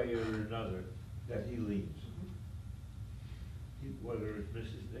 which way or another, that he leaves. Whether it's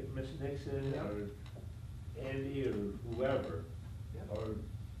Miss Nixon or Andy or whoever, or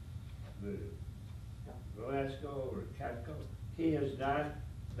the Velasco or Catco, he has not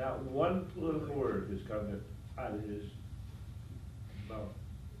one political word has come out of his mouth.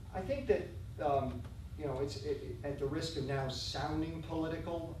 I think that, it's at the risk of now sounding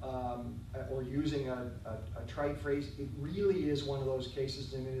political or using a trite phrase, it really is one of those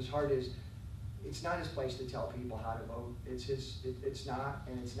cases, and as hard as, it's not his place to tell people how to vote. It's not,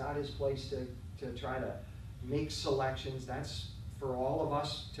 and it's not his place to try to make selections. That's for all of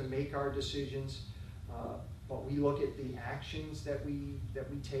us to make our decisions. But we look at the actions that we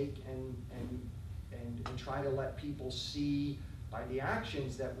take and try to let people see by the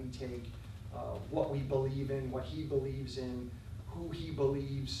actions that we take what we believe in, what he believes in, who he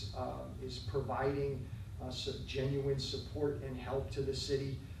believes is providing genuine support and help to the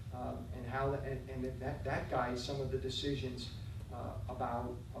city. And that guides some of the decisions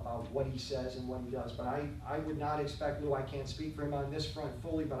about what he says and what he does. But I would not expect, Lou, I can't speak for him on this front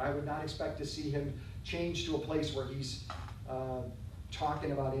fully, but I would not expect to see him change to a place where he's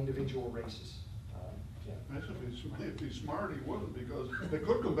talking about individual races. If he's smart, he wouldn't, because they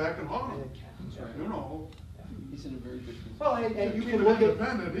could go back and haunt him. You know. He's in a very good position. Well, and you He's can look at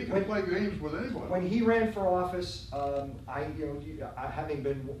independent, he can play games with anybody. when he ran for office. I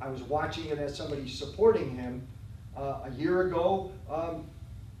was watching it as somebody supporting him a year ago.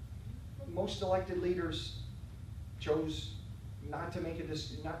 Most elected leaders chose not to make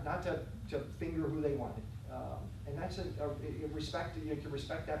not to finger who they wanted, and that's respect. You can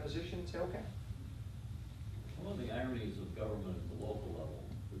respect that position and say, okay. One of the ironies of government at the local level,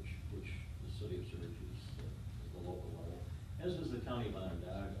 which the city of Syracuse is the local level, as is the county of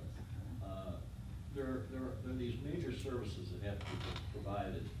Onondaga, there are these major services that have to be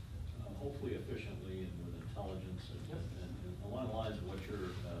provided, hopefully efficiently and with intelligence and along the lines of what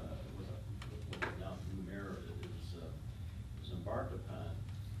what the now new mayor is embarked upon.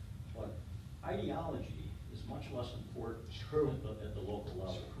 But ideology is much less important at the local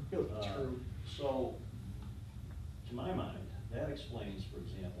level. Really true. So, to my mind, that explains, for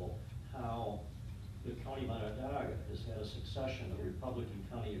example, how the county of Onondaga has had a succession of Republican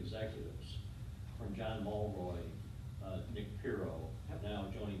county executives, from John Mulroy, Nick Pirro, now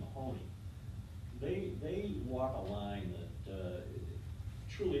Joni Mahoney. They walk a line that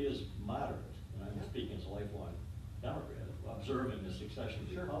truly is moderate, and I'm speaking as a lifelong Democrat, observing the succession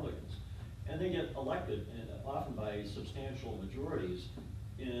of Republicans. And they get elected, often by substantial majorities,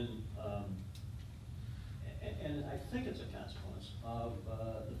 and I think it's a consequence of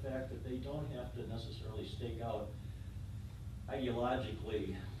the fact that they don't have to necessarily stake out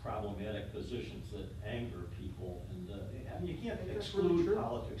ideologically problematic positions that anger people. And I mean, you can't exclude really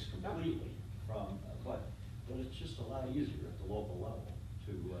politics completely from, but it's just a lot easier at the local level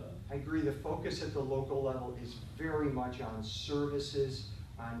to. I agree. The focus at the local level is very much on services,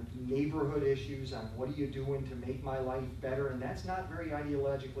 on neighborhood issues, on what are you doing to make my life better, and that's not very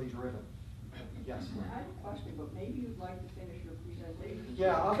ideologically driven. Yes. I have a question, but maybe you'd like to finish your presentation.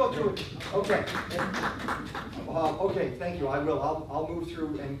 Yeah, I'll go through it. Okay. Okay, thank you. I will. I'll move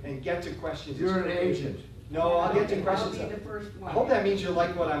through and get to questions. You're an agent. No, I'll get to questions. I'll be the first one. I hope that means you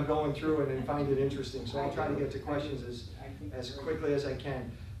like what I'm going through and find it interesting. So I'll try to get to questions as quickly as I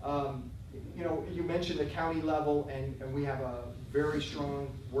can. You mentioned the county level, and we have a very strong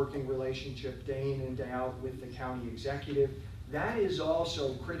working relationship day in and day out with the county executive. That is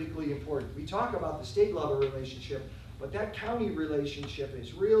also critically important. We talk about the state level relationship, but that county relationship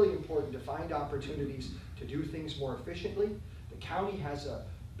is really important to find opportunities to do things more efficiently. The county has a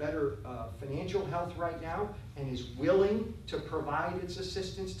better financial health right now and is willing to provide its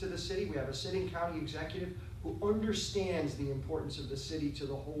assistance to the city. We have a sitting county executive who understands the importance of the city to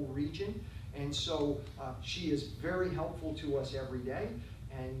the whole region, and so she is very helpful to us every day.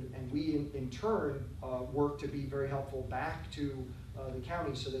 And we, in turn, work to be very helpful back to the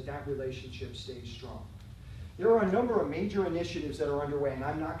county so that that relationship stays strong. There are a number of major initiatives that are underway, and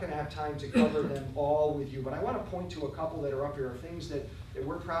I'm not going to have time to cover them all with you, but I want to point to a couple that are up here, things that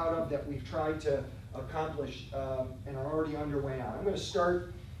we're proud of, that we've tried to accomplish and are already underway on. I'm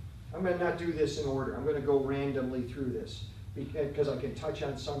going to not do this in order. I'm going to go randomly through this because I can touch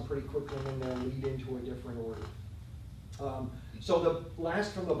on some pretty quickly and then they'll lead into a different order. So the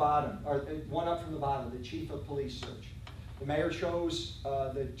last from the bottom, or one up from the bottom, the chief of police search. The mayor chose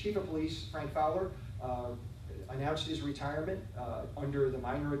the chief of police, Frank Fowler, announced his retirement under the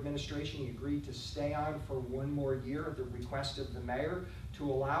minor administration. He agreed to stay on for one more year at the request of the mayor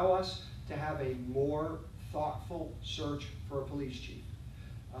to allow us to have a more thoughtful search for a police chief.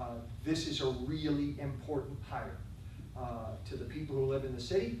 This is a really important hire to the people who live in the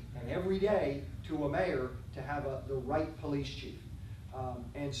city, and every day to a mayor to have the right police chief.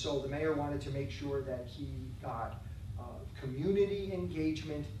 And so the mayor wanted to make sure that he got community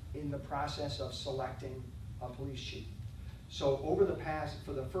engagement in the process of selecting a police chief. So over the past,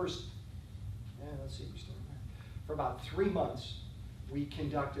 for the first, let's see, for about 3 months, we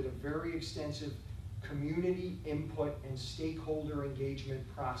conducted a very extensive community input and stakeholder engagement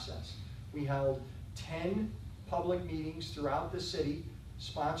process. We held 10 public meetings throughout the city,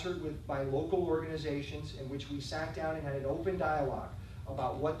 sponsored by local organizations, in which we sat down and had an open dialogue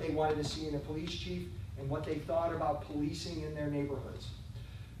about what they wanted to see in a police chief and what they thought about policing in their neighborhoods.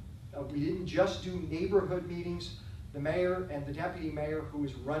 We didn't just do neighborhood meetings. The mayor and the deputy mayor, who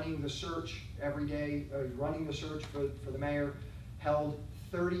is running the search every day, running the search for the mayor, held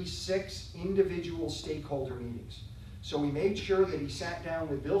 36 individual stakeholder meetings. So we made sure that he sat down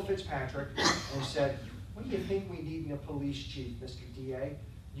with Bill Fitzpatrick and said, what do you think we need in a police chief, Mr. DA?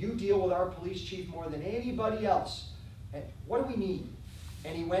 You deal with our police chief more than anybody else. And what do we need?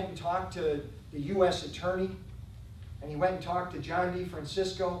 And he went and talked to the U.S. attorney, and he went and talked to John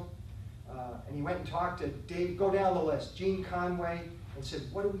DeFrancisco, and he went and talked to Dave, go down the list, Gene Conway, and said,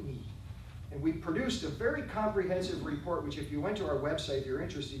 what do we need? And we produced a very comprehensive report, which if you went to our website, if you're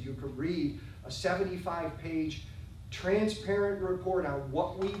interested, you could read a 75-page transparent report on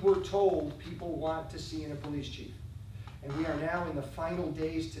what we were told people want to see in a police chief. And we are now in the final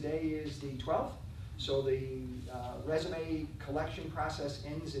days. Today is the 12th, so the resume collection process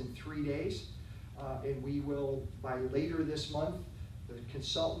ends in 3 days. And we will, by later this month, the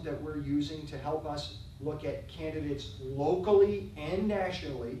consultant that we're using to help us look at candidates locally and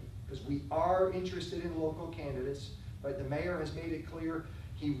nationally, because we are interested in local candidates, but the mayor has made it clear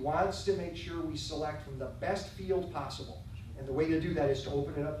he wants to make sure we select from the best field possible. And the way to do that is to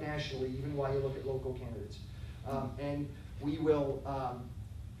open it up nationally, even while you look at local candidates. And we will,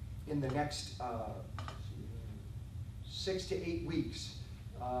 in the next 6 to 8 weeks,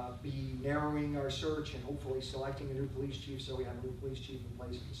 be narrowing our search and hopefully selecting a new police chief, so we have a new police chief in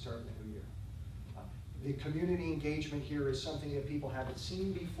place at the start of the new year. The community engagement here is something that people haven't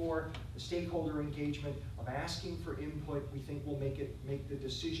seen before. The stakeholder engagement of asking for input, we think will make the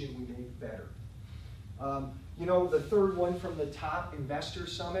decision we make better. You know, the third one from the top, Investor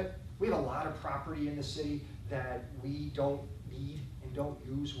Summit. We have a lot of property in the city that we don't need and don't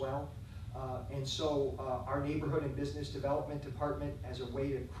use well. And so our neighborhood and business development department, as a way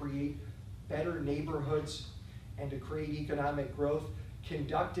to create better neighborhoods and to create economic growth,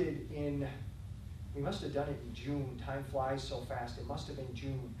 conducted in, we must have done it in June, time flies so fast, it must have been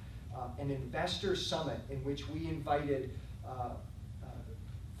June, an investor summit in which we invited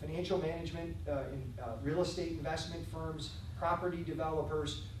financial management, real estate investment firms, property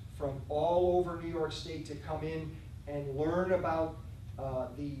developers from all over New York State to come in and learn about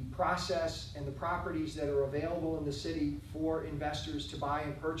the process and the properties that are available in the city for investors to buy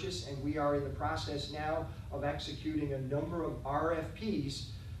and purchase. And we are in the process now of executing a number of RFPs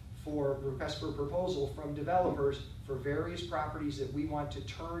for requests for proposal from developers for various properties that we want to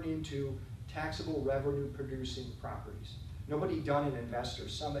turn into taxable revenue producing properties. Nobody done an investor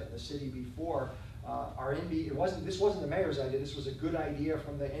summit in the city before. This wasn't the mayor's idea, this was a good idea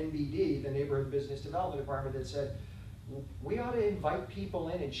from the NBD, the Neighborhood Business Development Department, that said, we ought to invite people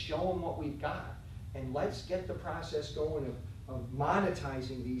in and show them what we've got, and let's get the process going of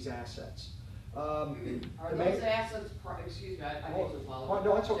monetizing these assets. Are those assets, excuse me, I hate to follow.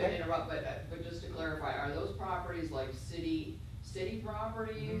 No, it's okay. To interrupt, but just to clarify, are those properties like city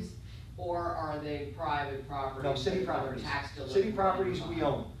properties, or are they private properties? No, city properties. Tax delivery? City properties we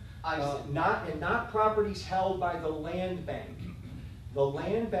own. Not properties held by the land bank. The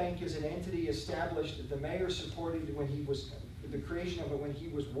land bank is an entity established that the mayor supported when he was, the creation of it when he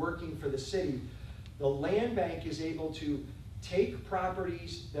was working for the city. The land bank is able to take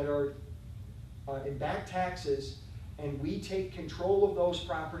properties that are in back taxes, and we take control of those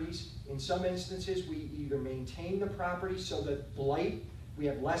properties. In some instances, we either maintain the property so that we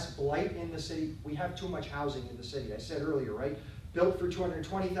have less blight in the city. We have too much housing in the city. I said earlier, right? Built for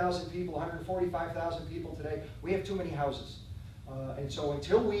 220,000 people, 145,000 people today. We have too many houses. And so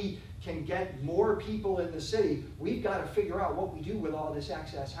until we can get more people in the city, we've got to figure out what we do with all this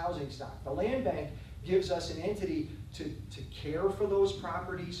excess housing stock. The land bank gives us an entity to care for those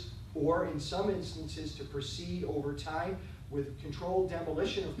properties, or in some instances to proceed over time with controlled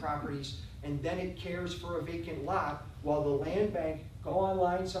demolition of properties, and then it cares for a vacant lot while the land bank, go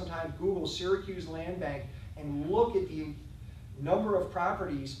online sometime, Google Syracuse Land Bank, and look at the number of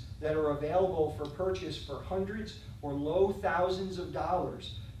properties that are available for purchase for hundreds or low thousands of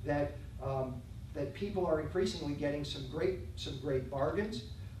dollars that people are increasingly getting some great bargains.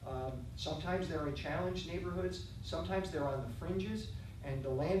 Sometimes they're in challenged neighborhoods, sometimes they're on the fringes, and the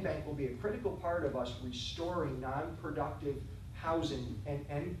land bank will be a critical part of us restoring non-productive housing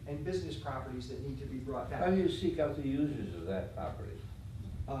and business properties that need to be brought back. How do you seek out the users of that property?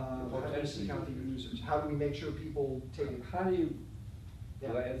 How do we seek out the users? How do we make sure people take it? How do you,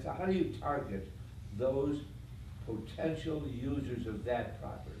 Yeah. how do you target those potential users of that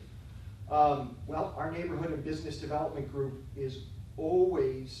property? Well, our neighborhood and business development group is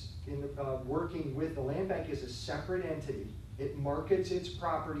always working with, the land bank is a separate entity. It markets its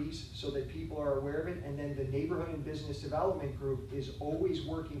properties so that people are aware of it, and then the neighborhood and business development group is always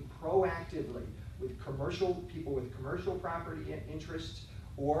working proactively with people with commercial property interests,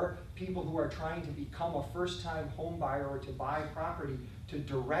 or people who are trying to become a first-time home buyer or to buy property, to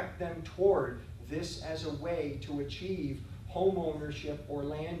direct them toward this as a way to achieve home ownership or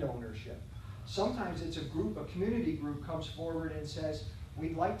land ownership. Sometimes it's a community group comes forward and says,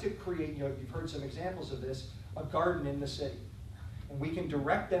 we'd like to create, you've heard some examples of this, a garden in the city. And we can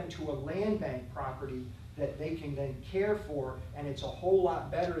direct them to a land bank property that they can then care for, and it's a whole lot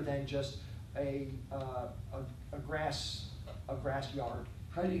better than just a grass yard.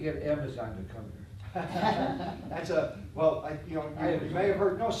 How do you get Amazon to come here? You may have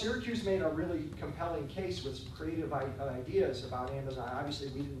heard, no, Syracuse made a really compelling case with some creative ideas about Amazon. Obviously,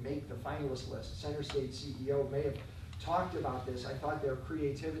 we didn't make the finalist list. Center State CEO may have talked about this. I thought their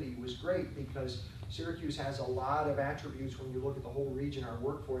creativity was great because Syracuse has a lot of attributes when you look at the whole region. Our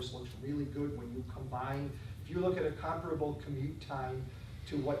workforce looks really good when you combine, if you look at a comparable commute time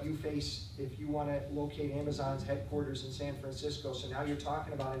to what you face if you want to locate Amazon's headquarters in San Francisco. So now you're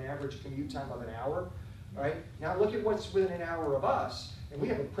talking about an average commute time of an hour, right? Now look at what's within an hour of us, and we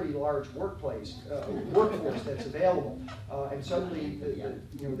have a pretty large workforce that's available. And suddenly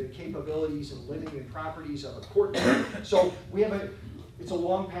the capabilities and living in properties of a court. So we have it's a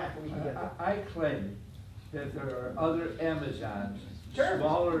long path and we can get there. I claim that there are other Amazons, Sure.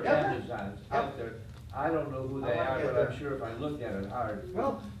 smaller Yeah. Amazons Yeah. out there. I don't know who I they wanna are, get but there. I'm sure if I look at it hard.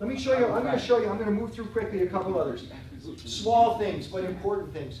 Well, let me show you, I'm going to move through quickly a couple others. Small things, but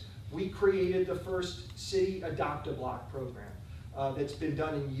important things. We created the first city adopt-a-block program that's been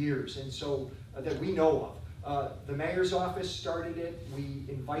done in years, and so that we know of. The mayor's office started it. We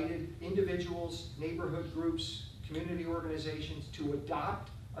invited individuals, neighborhood groups, community organizations to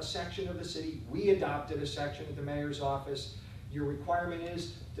adopt a section of the city. We adopted a section at the mayor's office. Your requirement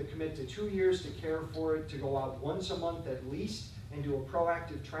is to commit to 2 years to care for it, to go out once a month at least and do a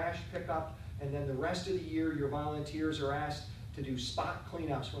proactive trash pickup, and then the rest of the year your volunteers are asked to do spot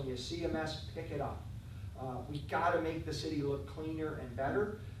cleanups. When you see a mess, pick it up. We got to make the city look cleaner and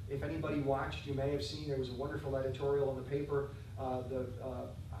better. If anybody watched, you may have seen there was a wonderful editorial in the paper.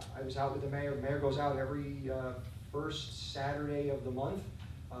 I was out with the mayor. The mayor goes out every first Saturday of the month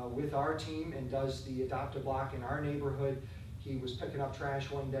with our team and does the adopt-a-block in our neighborhood. He was picking up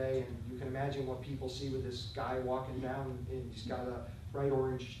trash one day, and you can imagine what people see with this guy walking down, and he's got a bright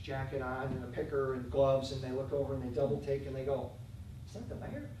orange jacket on and a picker and gloves, and they look over and they double take and they go, "Is that the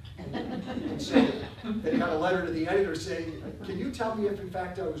mayor?" And so they got a letter to the editor saying, "Can you tell me if in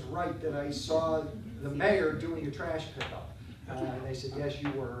fact I was right that I saw the mayor doing a trash pickup?" And they said, "Yes,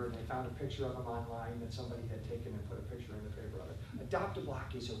 you were," and they found a picture of him online that somebody had taken and put a picture in the paper of it.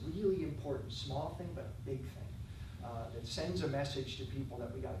 Adopt-a-block is a really important small thing, but a big thing. That sends a message to people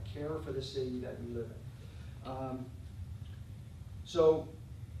that we got to care for the city that we live in.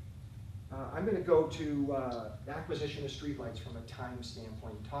 I'm going to go to the acquisition of streetlights from a time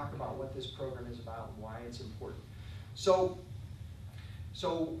standpoint and talk about what this program is about and why it's important. So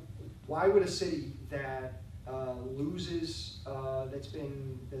why would a city that loses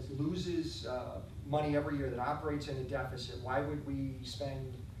money every year, that operates in a deficit, why would we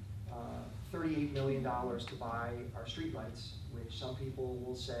spend $38 million to buy our streetlights, which some people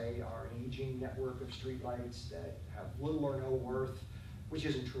will say are an aging network of streetlights that have little or no worth, which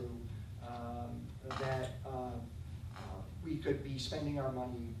isn't true. We could be spending our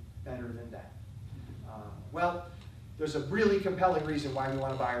money better than that. Well, there's a really compelling reason why we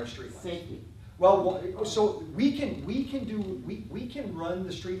want to buy our streetlights. Safety. Well, so we can run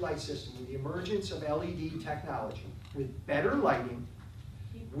the streetlight system with the emergence of LED technology with better lighting.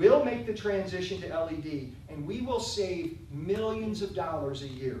 We'll make the transition to LED, and we will save millions of dollars a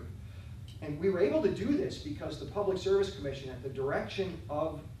year. And we were able to do this because the Public Service Commission, at the direction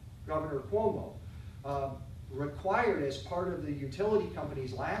of Governor Cuomo, required, as part of the utility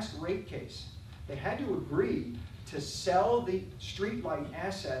company's last rate case, they had to agree to sell the streetlight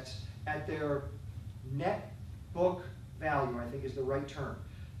assets at their net book value, I think is the right term,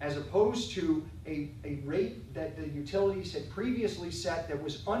 as opposed to a rate that the utilities had previously set that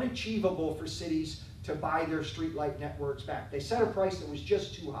was unachievable for cities to buy their streetlight networks back. They set a price that was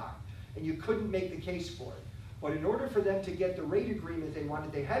just too high, and you couldn't make the case for it. But in order for them to get the rate agreement they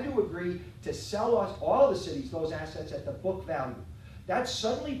wanted, they had to agree to sell us, all the cities, those assets at the book value. That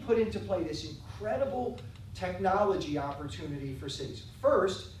suddenly put into play this incredible technology opportunity for cities.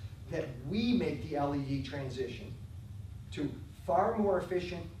 First, that we make the LED transition to far more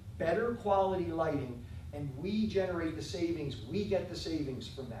efficient, better quality lighting, and we generate the savings, we get the savings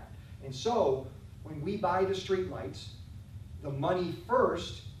from that. And so, when we buy the streetlights, the money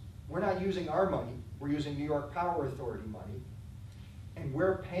first, we're not using our money, we're using New York Power Authority money, and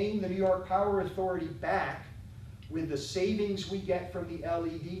we're paying the New York Power Authority back with the savings we get from the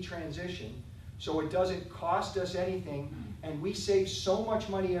LED transition, so it doesn't cost us anything, and we save so much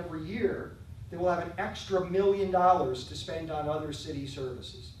money every year that we'll have an extra $1 million to spend on other city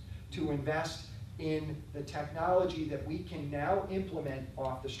services, to invest in the technology that we can now implement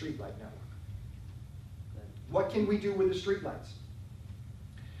off the streetlight network. What can we do with the streetlights?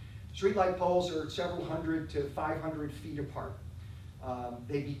 Streetlight poles are several hundred to 500 feet apart.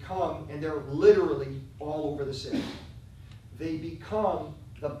 They become, and they're literally all over the city, they become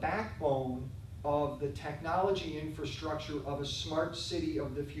the backbone of the technology infrastructure of a smart city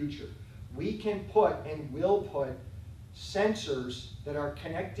of the future. We can put and will put sensors that are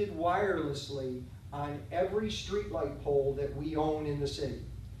connected wirelessly on every streetlight pole that we own in the city.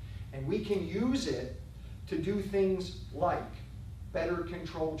 And we can use it to do things like better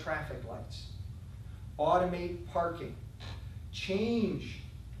control traffic lights, automate parking, change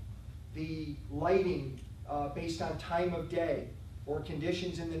the lighting based on time of day or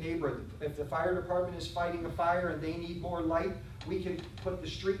conditions in the neighborhood. If the fire department is fighting a fire and they need more light, we can put the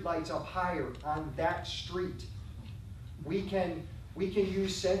street lights up higher on that street. We can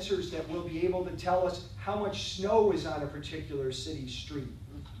use sensors that will be able to tell us how much snow is on a particular city street,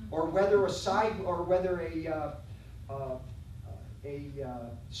 or whether a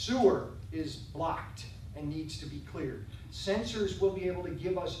sewer is blocked and needs to be cleared. Sensors will be able to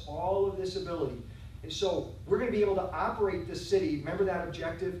give us all of this ability. And so we're going to be able to operate the city. Remember that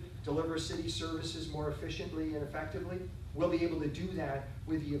objective, deliver city services more efficiently and effectively? We'll be able to do that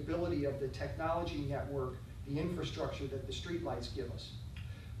with the ability of the technology network, the infrastructure that the streetlights give us.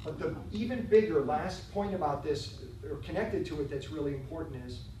 But the even bigger last point about this, or connected to it, that's really important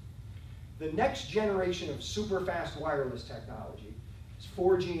is the next generation of super fast wireless technology is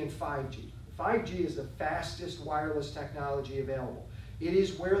 4G and 5G. 5G is the fastest wireless technology available. It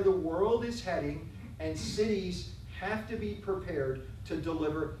is where the world is heading, and cities have to be prepared to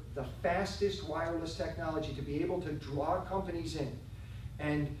deliver the fastest wireless technology to be able to draw companies in.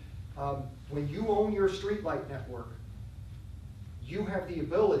 And when you own your streetlight network, you have the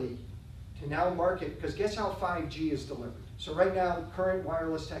ability to now market, because guess how 5G is delivered? So right now, current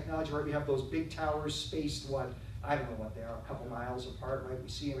wireless technology, right, we have those big towers spaced, I don't know what they are, a couple miles apart, right? We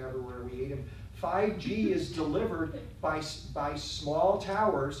see them everywhere, we ate them. 5G is delivered by small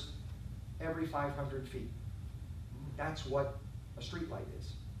towers every 500 feet. That's what a streetlight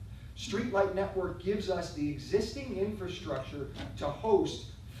is. Streetlight network gives us the existing infrastructure to host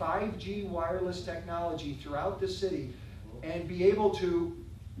 5G wireless technology throughout the city and be able to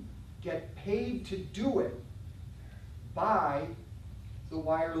get paid to do it by the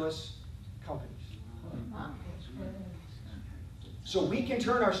wireless companies. So we can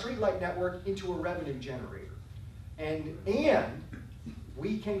turn our streetlight network into a revenue generator. And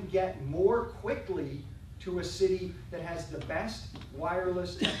we can get more quickly to a city that has the best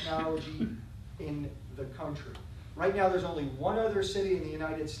wireless technology in the country. Right now there's only one other city in the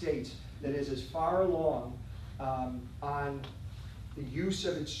United States that is as far along on the use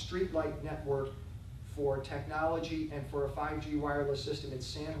of its streetlight network for technology and for a 5G wireless system in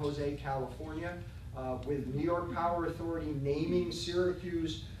San Jose, California, with New York Power Authority naming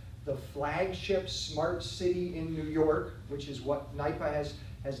Syracuse the flagship smart city in New York, which is what NYPA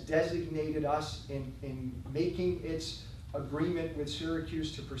has designated us in making its agreement with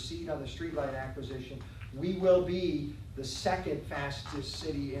Syracuse to proceed on the streetlight acquisition. We will be the second fastest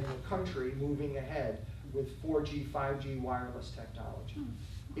city in the country moving ahead with 4G, 5G wireless technology.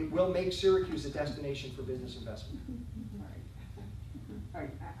 It will make Syracuse a destination for business investment. All right,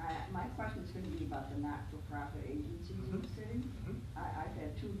 my question is going to be about the not-for-profit agencies in the city. I've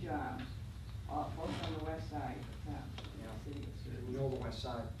had 2 jobs, both on the west side of town, in the city of Syracuse. You know the west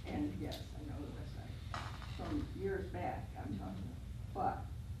side. And yes, I know the west side. From years back, I'm talking. But,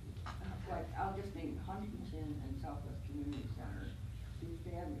 like, I'll just name Huntington and Southwest Community Center, do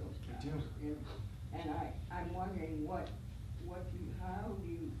fabulous jobs. They do. And I'm wondering how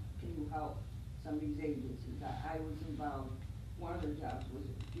can you help some of these agencies? I was involved, one of their jobs was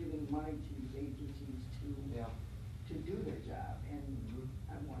giving money to these agencies to do their job, and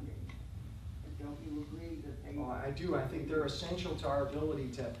I'm wondering, don't you agree that they? Oh, I do. I think they're essential to our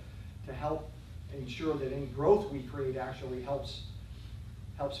ability to help ensure that any growth we create actually helps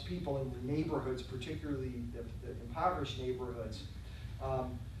people in the neighborhoods, particularly the impoverished neighborhoods.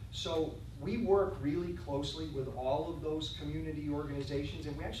 So we work really closely with all of those community organizations,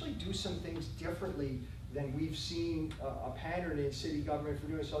 and we actually do some things differently than we've seen a pattern in city government for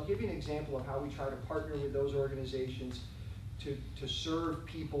doing. So I'll give you an example of how we try to partner with those organizations to serve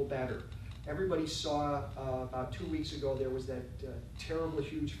people better. Everybody saw about 2 weeks ago there was that terrible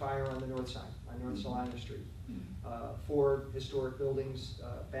huge fire on the north side, on North Salina Street. 4 historic buildings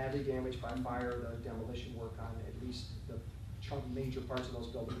badly damaged by fire. The demolition work on at least the major parts of those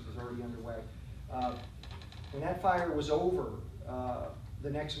buildings is already underway. When that fire was over, the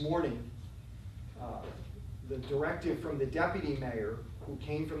next morning, the directive from the deputy mayor, who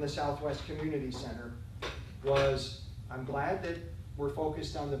came from the Southwest Community Center, was, I'm glad that we're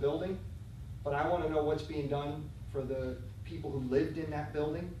focused on the building, but I want to know what's being done for the people who lived in that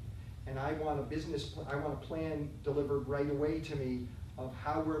building, and I want a plan delivered right away to me of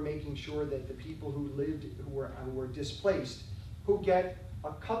how we're making sure that the people who lived, who were displaced, who get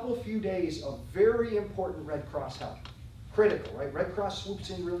a few days of very important Red Cross help. Critical, right? Red Cross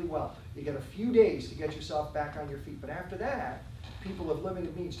swoops in really well. You get a few days to get yourself back on your feet, but after that, people of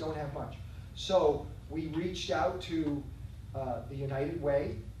limited means don't have much. So we reached out to the United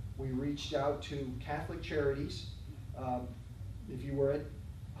Way. We reached out to Catholic Charities. If you were at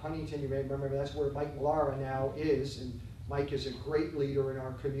Huntington, you may remember that's where Mike Lara now is, and Mike is a great leader in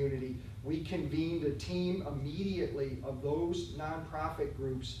our community. We convened a team immediately of those nonprofit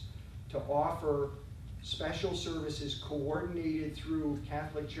groups to offer special services coordinated through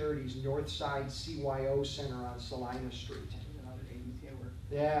Catholic Charities Northside CYO Center on Salina Street. Another agency I work.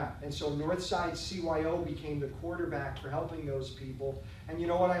 Yeah, and so Northside CYO became the quarterback for helping those people. And you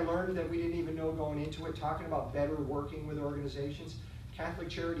know what I learned that we didn't even know going into it, talking about better working with organizations? Catholic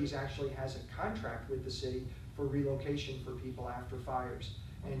Charities actually has a contract with the city for relocation for people after fires.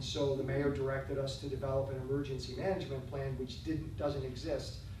 And so the mayor directed us to develop an emergency management plan, which doesn't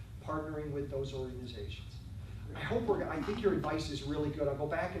exist, partnering with those organizations. I think your advice is really good. I'll go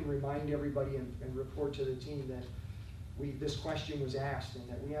back and remind everybody and report to the team that this question was asked, and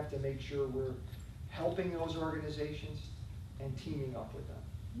that we have to make sure we're helping those organizations and teaming up with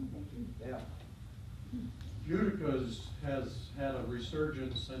them. Thank you. Yeah. Utica has had a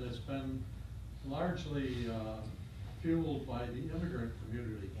resurgence, and it's been largely fueled by the immigrant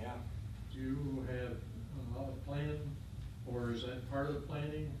community. Yeah. Do you have a plan, or is that part of the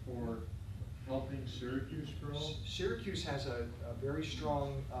planning for helping Syracuse grow? Syracuse has a very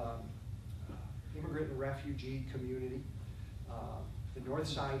strong immigrant and refugee community. The North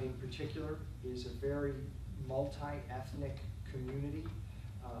Side in particular is a very multi-ethnic community.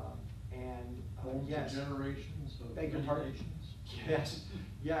 Yes. Generations of Beg your pardon? nations?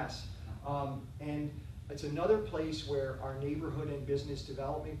 Yes. And it's another place where our neighborhood and business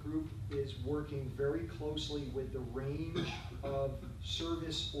development group is working very closely with the range of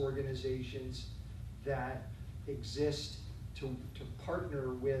service organizations that exist to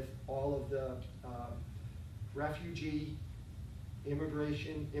partner with all of the refugee,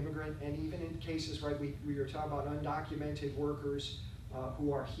 immigrant, and even in cases, right, we were talking about undocumented workers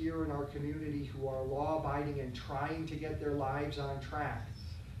who are here in our community, who are law-abiding and trying to get their lives on track.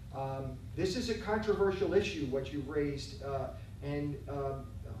 This is a controversial issue, what you've raised, and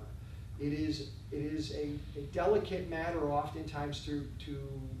it is a delicate matter oftentimes to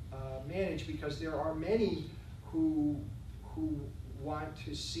manage, because there are many who want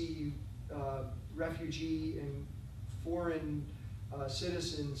to see refugee and foreign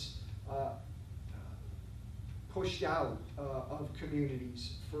citizens pushed out of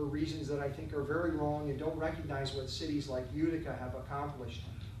communities for reasons that I think are very wrong and don't recognize what cities like Utica have accomplished.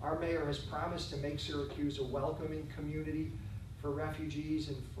 Our mayor has promised to make Syracuse a welcoming community for refugees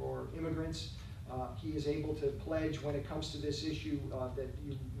and for immigrants. He is able to pledge when it comes to this issue that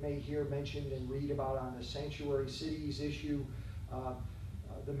you may hear mentioned and read about on the sanctuary cities issue.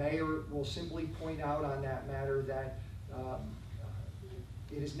 The mayor will simply point out on that matter that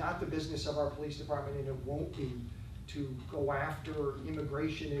it is not the business of our police department, and it won't be, to go after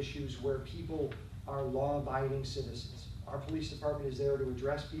immigration issues where people are law-abiding citizens. Our police department is there to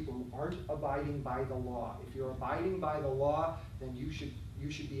address people who aren't abiding by the law. If you're abiding by the law, then you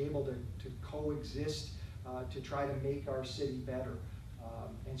should be able to coexist to try to make our city better.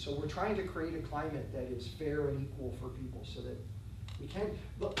 And so we're trying to create a climate that is fair and equal for people so that we can,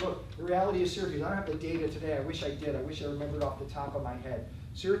 look, the reality is Syracuse, I don't have the data today, I wish I did, I wish I remembered off the top of my head.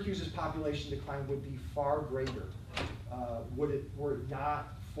 Syracuse's population decline would be far greater were it not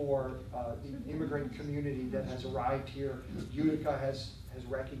for the immigrant community that has arrived here. Utica has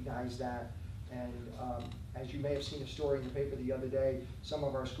recognized that, and as you may have seen a story in the paper the other day, some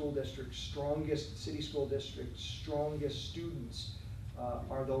of our school districts, city school districts' strongest students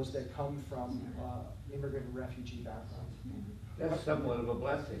are those that come from immigrant and refugee backgrounds. That's somewhat of a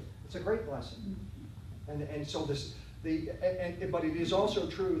blessing. It's a great blessing. And so this, but it is also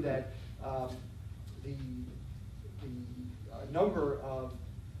true that the number of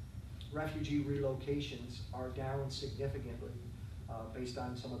refugee relocations are down significantly based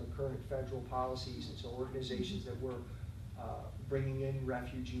on some of the current federal policies. And so organizations that were bringing in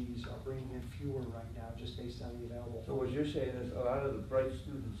refugees are bringing in fewer right now just based on the available. So what you're saying is a lot of the bright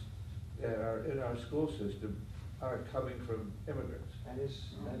students that are in our school system are coming from immigrants. That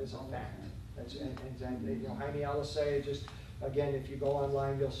is a fact. And you know, Jaime Alisei, just again, if you go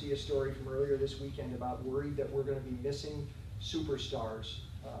online, you'll see a story from earlier this weekend about worried that we're going to be missing superstars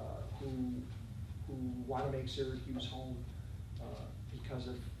who want to make Syracuse home because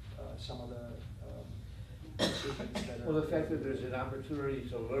of some of the decisions that are. Well, the fact that there's an opportunity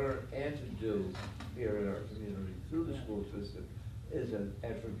to learn and to do here in our community through the school system is an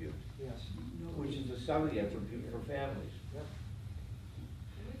attribute. Yes. Which is a selling attribute for families. Yep.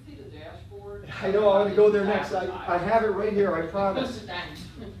 Can we see the dashboard? I know, I'm going to go there next. I have it right here, I promise. Thanks.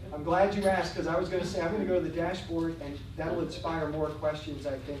 I'm glad you asked, because I was going to say I'm going to go to the dashboard, and that'll inspire more questions,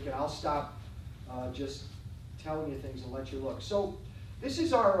 I think, and I'll stop just telling you things and let you look. So this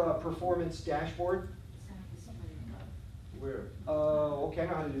is our performance dashboard. Where? Okay, I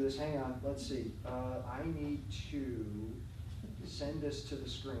know how to do this. Hang on, let's see. I need to send this to the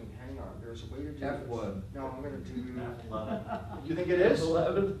screen. Hang on, there's a way to do this. F1. No, I'm going to do. F11. You think it is?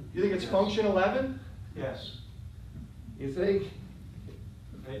 F11? You think it's function 11? Yes. You think?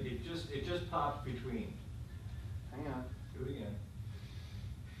 It just popped between. Hang on. Do it again.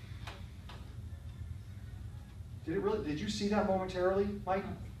 Did it really? Did you see that momentarily, Mike?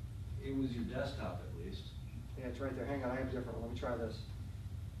 It was your desktop at least. Yeah, it's right there. Hang on, I have a different one. Let me try this.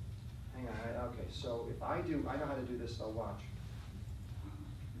 Hang on. Okay, so if I do, I know how to do this though. Watch.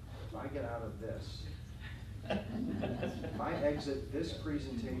 If I get out of this, if I exit this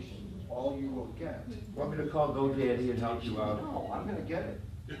presentation, all you will get. Want me to call GoDaddy and help you out? No, I'm going to get it.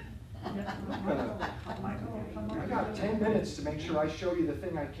 I got 10 minutes to make sure I show you the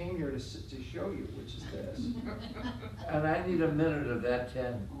thing I came here to show you, which is this. And I need a minute of that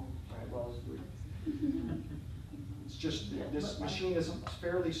 10. All right, well, it's just, this machine is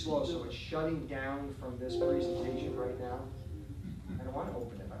fairly slow, so it's shutting down from this presentation right now. I don't want to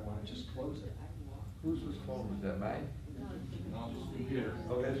open it, I want to just close it. Whose phone was that, mine? Computer.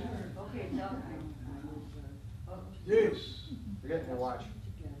 Okay. Okay, now, Yes. Forget it, now watch.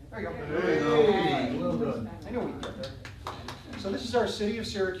 There you go. Hey, well done. I know we can get there. So this is our City of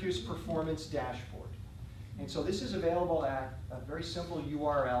Syracuse Performance Dashboard. And so this is available at a very simple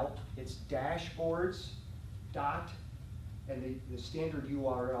URL. It's dashboards dot, and the standard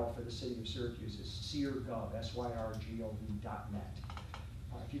URL for the City of Syracuse is syrgov, SYRGOV.net.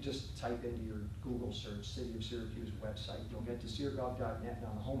 If you just type into your Google search, City of Syracuse website, you'll get to syrgov.net, and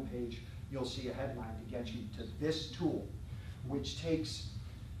on the home page, you'll see a headline to get you to this tool, which takes,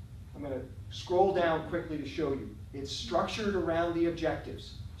 I'm going to scroll down quickly to show you. It's structured around the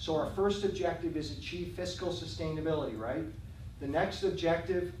objectives. So our first objective is achieve fiscal sustainability, right? The next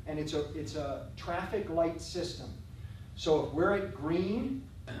objective, and it's a traffic light system. So if we're at green,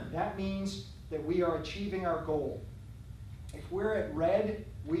 that means that we are achieving our goal. If we're at red,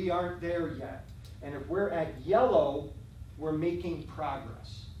 we aren't there yet. And if we're at yellow, we're making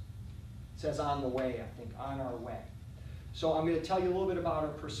progress. says on the way, I think, on our way. So I'm going to tell you a little bit about our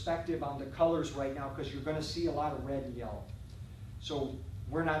perspective on the colors right now, because you're going to see a lot of red and yellow. So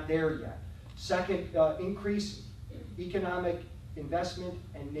we're not there yet. Second, increase economic investment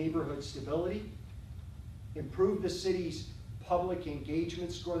and neighborhood stability. Improve the city's public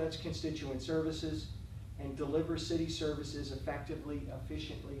engagement score, that's constituent services, and deliver city services effectively,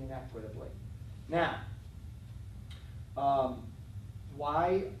 efficiently, and equitably. Now,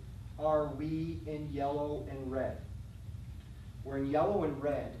 why are we in yellow and red? We're in yellow and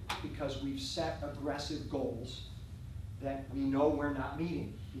red because we've set aggressive goals that we know we're not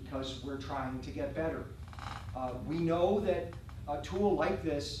meeting because we're trying to get better. We know that a tool like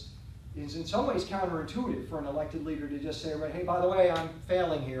this is in some ways counterintuitive for an elected leader to just say, hey, by the way, I'm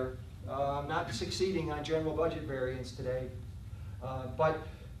failing here. I'm not succeeding on general budget variance today. But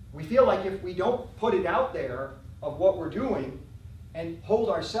we feel like if we don't put it out there of what we're doing and hold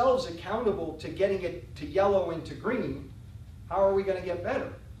ourselves accountable to getting it to yellow and to green, how are we going to get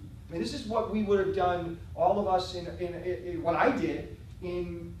better? I mean, this is what we would have done, all of us, in what I did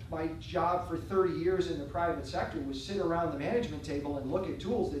in my job for 30 years in the private sector, was sit around the management table and look at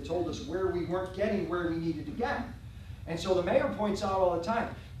tools that told us where we weren't getting where we needed to get. And so the mayor points out all the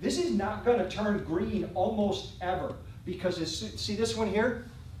time, this is not going to turn green almost ever. Because, see this one here?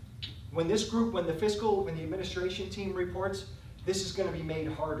 When this group, when the administration team reports, this is going to be made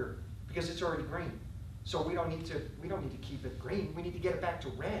harder because it's already green. So we don't need to keep it green. We need to get it back to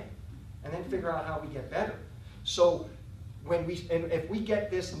red and then figure out how we get better. So if we get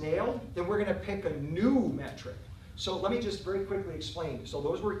this nailed, then we're going to pick a new metric. So let me just very quickly explain. So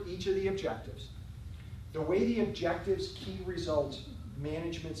those were each of the objectives. The way the objectives key results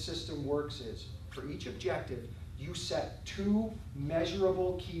management system works is, for each objective, you set 2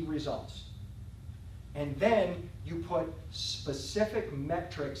 measurable key results. And then you put specific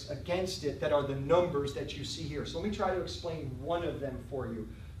metrics against it that are the numbers that you see here. So let me try to explain one of them for you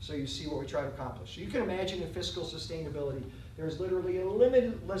so you see what we try to accomplish. So you can imagine in fiscal sustainability, there's literally a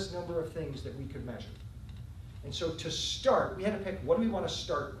limitless number of things that we could measure. And so to start, we had to pick, what do we want to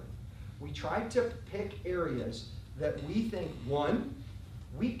start with? We tried to pick areas that we think, one,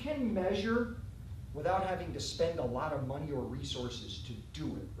 we can measure without having to spend a lot of money or resources to do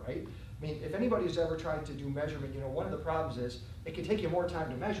it, right? I mean, if anybody's ever tried to do measurement, one of the problems is it can take you more time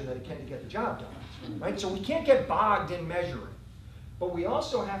to measure than it can to get the job done, right? So we can't get bogged in measuring. But we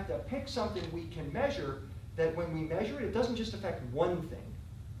also have to pick something we can measure that when we measure it, it doesn't just affect one thing.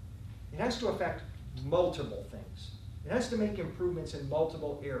 It has to affect multiple things. It has to make improvements in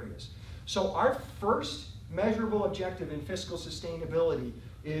multiple areas. So our first measurable objective in fiscal sustainability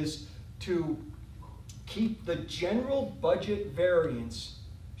is to keep the general budget variance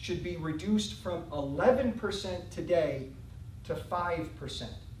should be reduced from 11% today to 5%.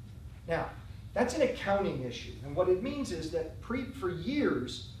 Now, that's an accounting issue. And what it means is that for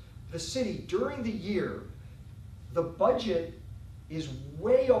years, the city, during the year, the budget is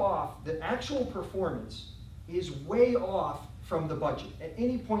way off, the actual performance is way off from the budget at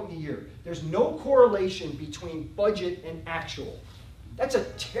any point in the year. There's no correlation between budget and actual. That's a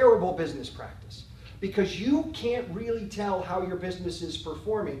terrible business practice, because you can't really tell how your business is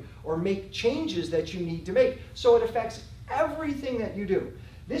performing or make changes that you need to make. So it affects everything that you do.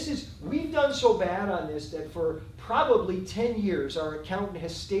 We've done so bad on this that for probably 10 years, our accountant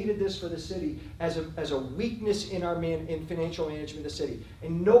has stated this for the city as a weakness in in financial management of the city.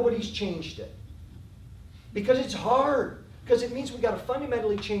 And nobody's changed it. Because it's hard. Because it means we've got to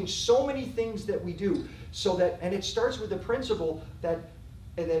fundamentally change so many things that we do. And it starts with the principle that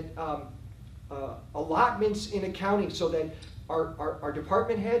allotments in accounting, so that our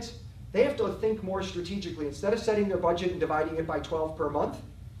department heads, they have to think more strategically. Instead of setting their budget and dividing it by 12 per month,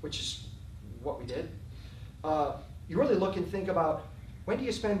 which is what we did, you really look and think about, when do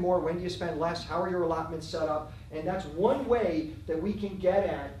you spend more, when do you spend less, how are your allotments set up? And that's one way that we can get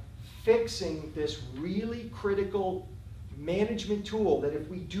at fixing this really critical management tool, that if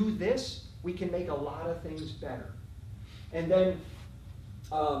we do this, we can make a lot of things better. And then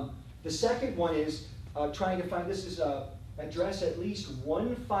the second one is trying to find, address at least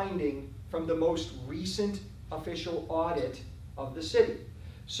one finding from the most recent official audit of the city.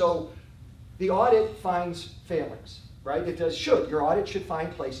 So the audit finds failings, right? Your audit should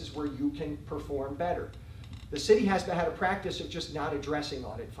find places where you can perform better. The city has had a practice of just not addressing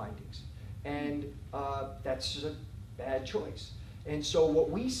audit findings. And that's a bad choice. And so what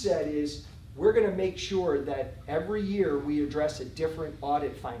we said is, we're going to make sure that every year we address a different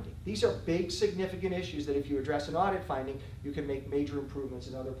audit finding. These are big, significant issues that if you address an audit finding, you can make major improvements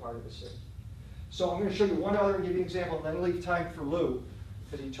in other part of the city. So I'm going to show you one other and give you an example, and then leave time for Lou.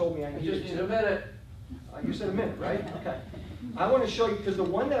 because he told me I I needed just to. need a minute. You said a minute, right? Okay. I want to show you, because the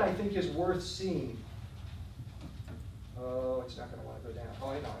one that I think is worth seeing, oh, it's not going to want to go down. Oh,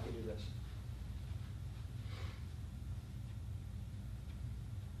 I know, I can do this.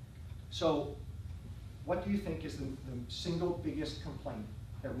 So, what do you think is the single biggest complaint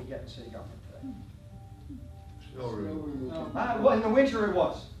that we get in city government today? Snow removal. Well, in the winter it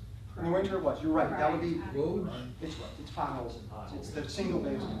was. In the winter it was. You're right. That would be. Roads? It's potholes. It's the single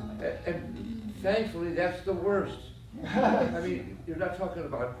biggest complaint. And thankfully, that's the worst. I mean, you're not talking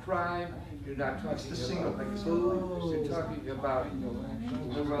about crime, you're not That's the talking single about biggest food, you're talking about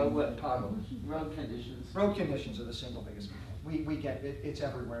the road potholes. Road conditions. Road conditions are the single biggest complaint. We get it, it's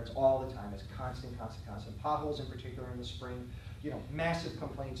everywhere, it's all the time, it's constant. Potholes in particular in the spring, massive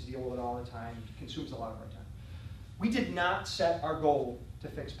complaints, deal with it all the time, consumes a lot of our time. We did not set our goal to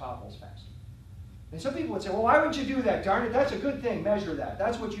fix potholes fast. And some people would say, well, why would you do that? Darn it, that's a good thing, measure that.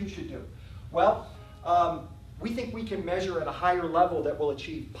 That's what you should do. Well, we think we can measure at a higher level that will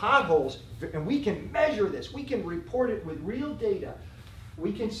achieve potholes, and we can measure this. We can report it with real data.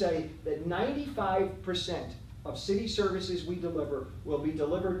 We can say that 95% of city services we deliver will be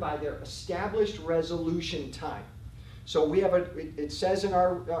delivered by their established resolution time. So we have it says in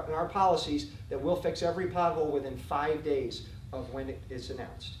our policies that we'll fix every pothole within 5 days of when it is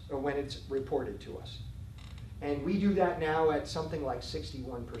announced, or when it's reported to us. And we do that now at something like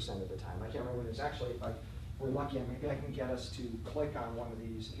 61% of the time. I can't remember what it is. Actually, if we're lucky, maybe I can get us to click on one of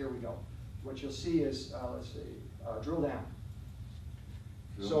these. Here we go. What you'll see is, let's see, drill down.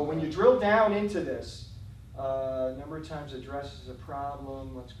 So when you drill down into this, number of times address is a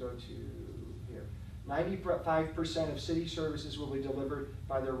problem. Let's go to here. 95% of city services will be delivered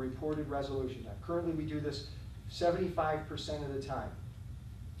by their reported resolution time. Currently, we do this 75% of the time.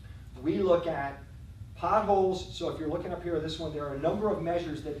 We look at potholes. So if you're looking up here at this one, there are a number of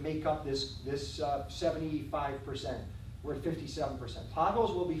measures that make up this 75%. We're at 57%.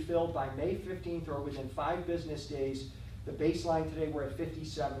 Potholes will be filled by May 15th or within 5 business days. The baseline today, we're at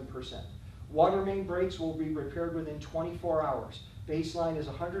 57%. Water main breaks will be repaired within 24 hours. Baseline is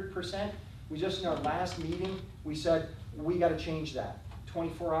 100%. We just in our last meeting, we said, we got to change that.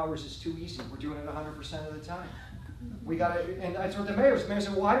 24 hours is too easy. We're doing it 100% of the time. We got to, and that's what the mayor said. The mayor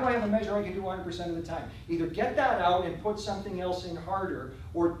said, well, why do I have a measure I can do 100% of the time? Either get that out and put something else in harder,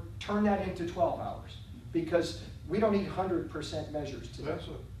 or turn that into 12 hours. Because we don't need 100% measures today.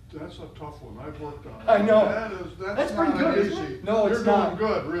 That's a tough one. I've worked on it. I know. That's pretty not good, easy. isn't it? No, it's not. You're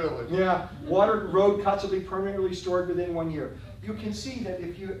doing good, really. Yeah, water road cuts will be permanently stored within 1 year. You can see that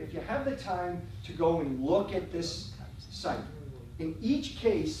if you have the time to go and look at this site, in each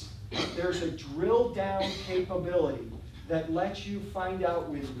case, there's a drill down capability that lets you find out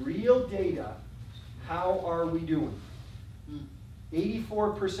with real data, how are we doing?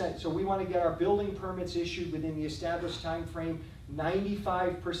 84%, so we want to get our building permits issued within the established time frame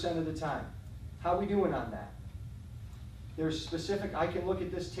 95% of the time. How are we doing on that? There's specific, I can look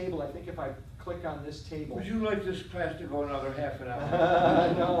at this table. I think if I click on this table. Would you like this class to go another half an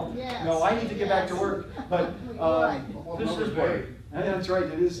hour? No, Yes, no, I need to get back to work. But This is great. that's right,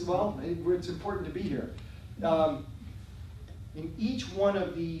 it is, well, it's important to be here. In each one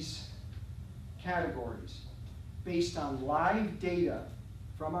of these categories, based on live data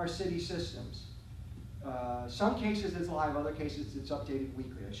from our city systems, some cases it's live, other cases it's updated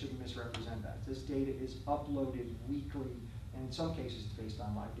weekly. I shouldn't misrepresent that. This data is uploaded weekly, and in some cases it's based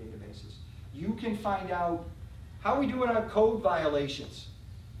on live databases. You can find out how we do it on code violations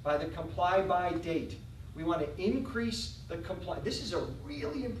by the comply by date. We want to increase the compliance. This is a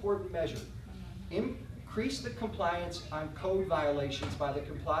really important measure. Increase the compliance on code violations by the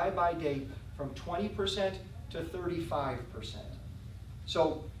comply by date from 20% to 35%.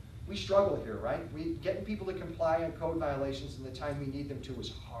 So we struggle here, right? Getting people to comply on code violations in the time we need them to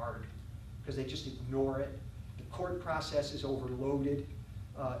is hard because they just ignore it. The court process is overloaded.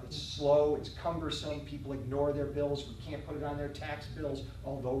 It's slow, it's cumbersome, people ignore their bills, we can't put it on their tax bills,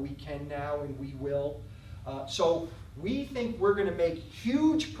 although we can now and we will. So we think we're going to make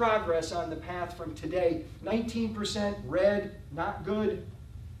huge progress on the path from today. 19% red, not good.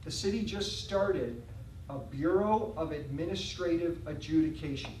 The city just started a Bureau of Administrative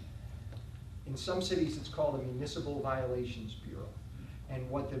Adjudication. In some cities it's called a Municipal Violations Bureau. And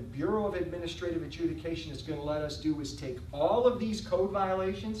what the Bureau of Administrative Adjudication is going to let us do is take all of these code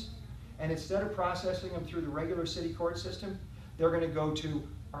violations, and instead of processing them through the regular city court system, they're going to go to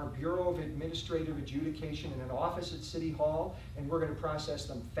our Bureau of Administrative Adjudication in an office at City Hall, and we're going to process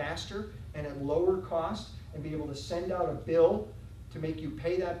them faster and at lower cost, and be able to send out a bill to make you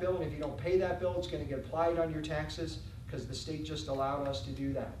pay that bill, and if you don't pay that bill, it's going to get applied on your taxes because the state just allowed us to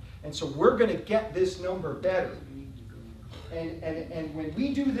do that. And so we're gonna get this number better. And when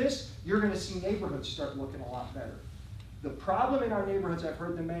we do this, you're gonna see neighborhoods start looking a lot better. The problem in our neighborhoods, I've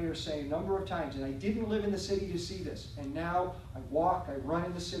heard the mayor say a number of times, and I didn't live in the city to see this, and now I walk, I run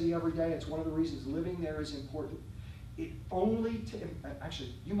in the city every day. It's one of the reasons living there is important.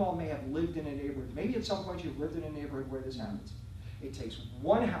 Actually, you all may have lived in a neighborhood. Maybe at some point you've lived in a neighborhood where this happens. It takes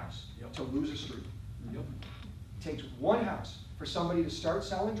one house to lose a street. It takes one house for somebody to start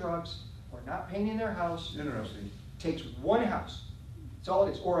selling drugs or not painting their house. Interesting. It takes one house. That's all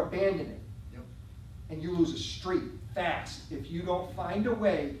it is, or abandon it. And you lose a street fast if you don't find a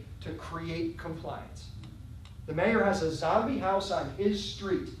way to create compliance. The mayor has a zombie house on his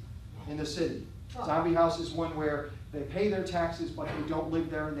street in the city. Zombie house is one where they pay their taxes, but they don't live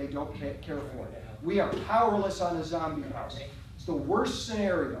there and they don't care for it. We are powerless on the zombie house. It's the worst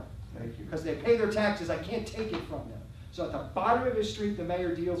scenario. Because they pay their taxes, I can't take it from them. So at the bottom of his street, the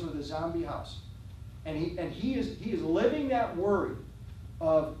mayor deals with a zombie house. And he is living that worry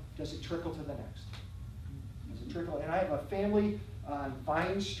of, does it trickle to the next? Does it trickle? And I have a family on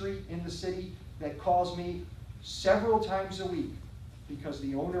Vine Street in the city that calls me several times a week because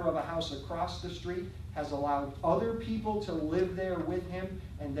the owner of a house across the street has allowed other people to live there with him,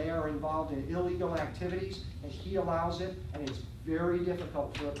 and they are involved in illegal activities, and he allows it, and it's very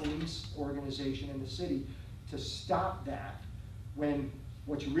difficult for a police organization in the city to stop that when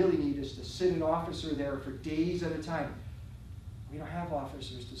what you really need is to sit an officer there for days at a time. We don't have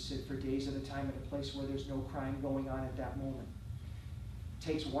officers to sit for days at a time at a place where there's no crime going on at that moment. It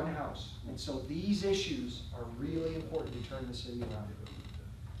takes one house, and so these issues are really important to turn the city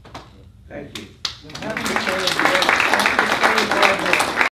around. Thank you. I'm happy to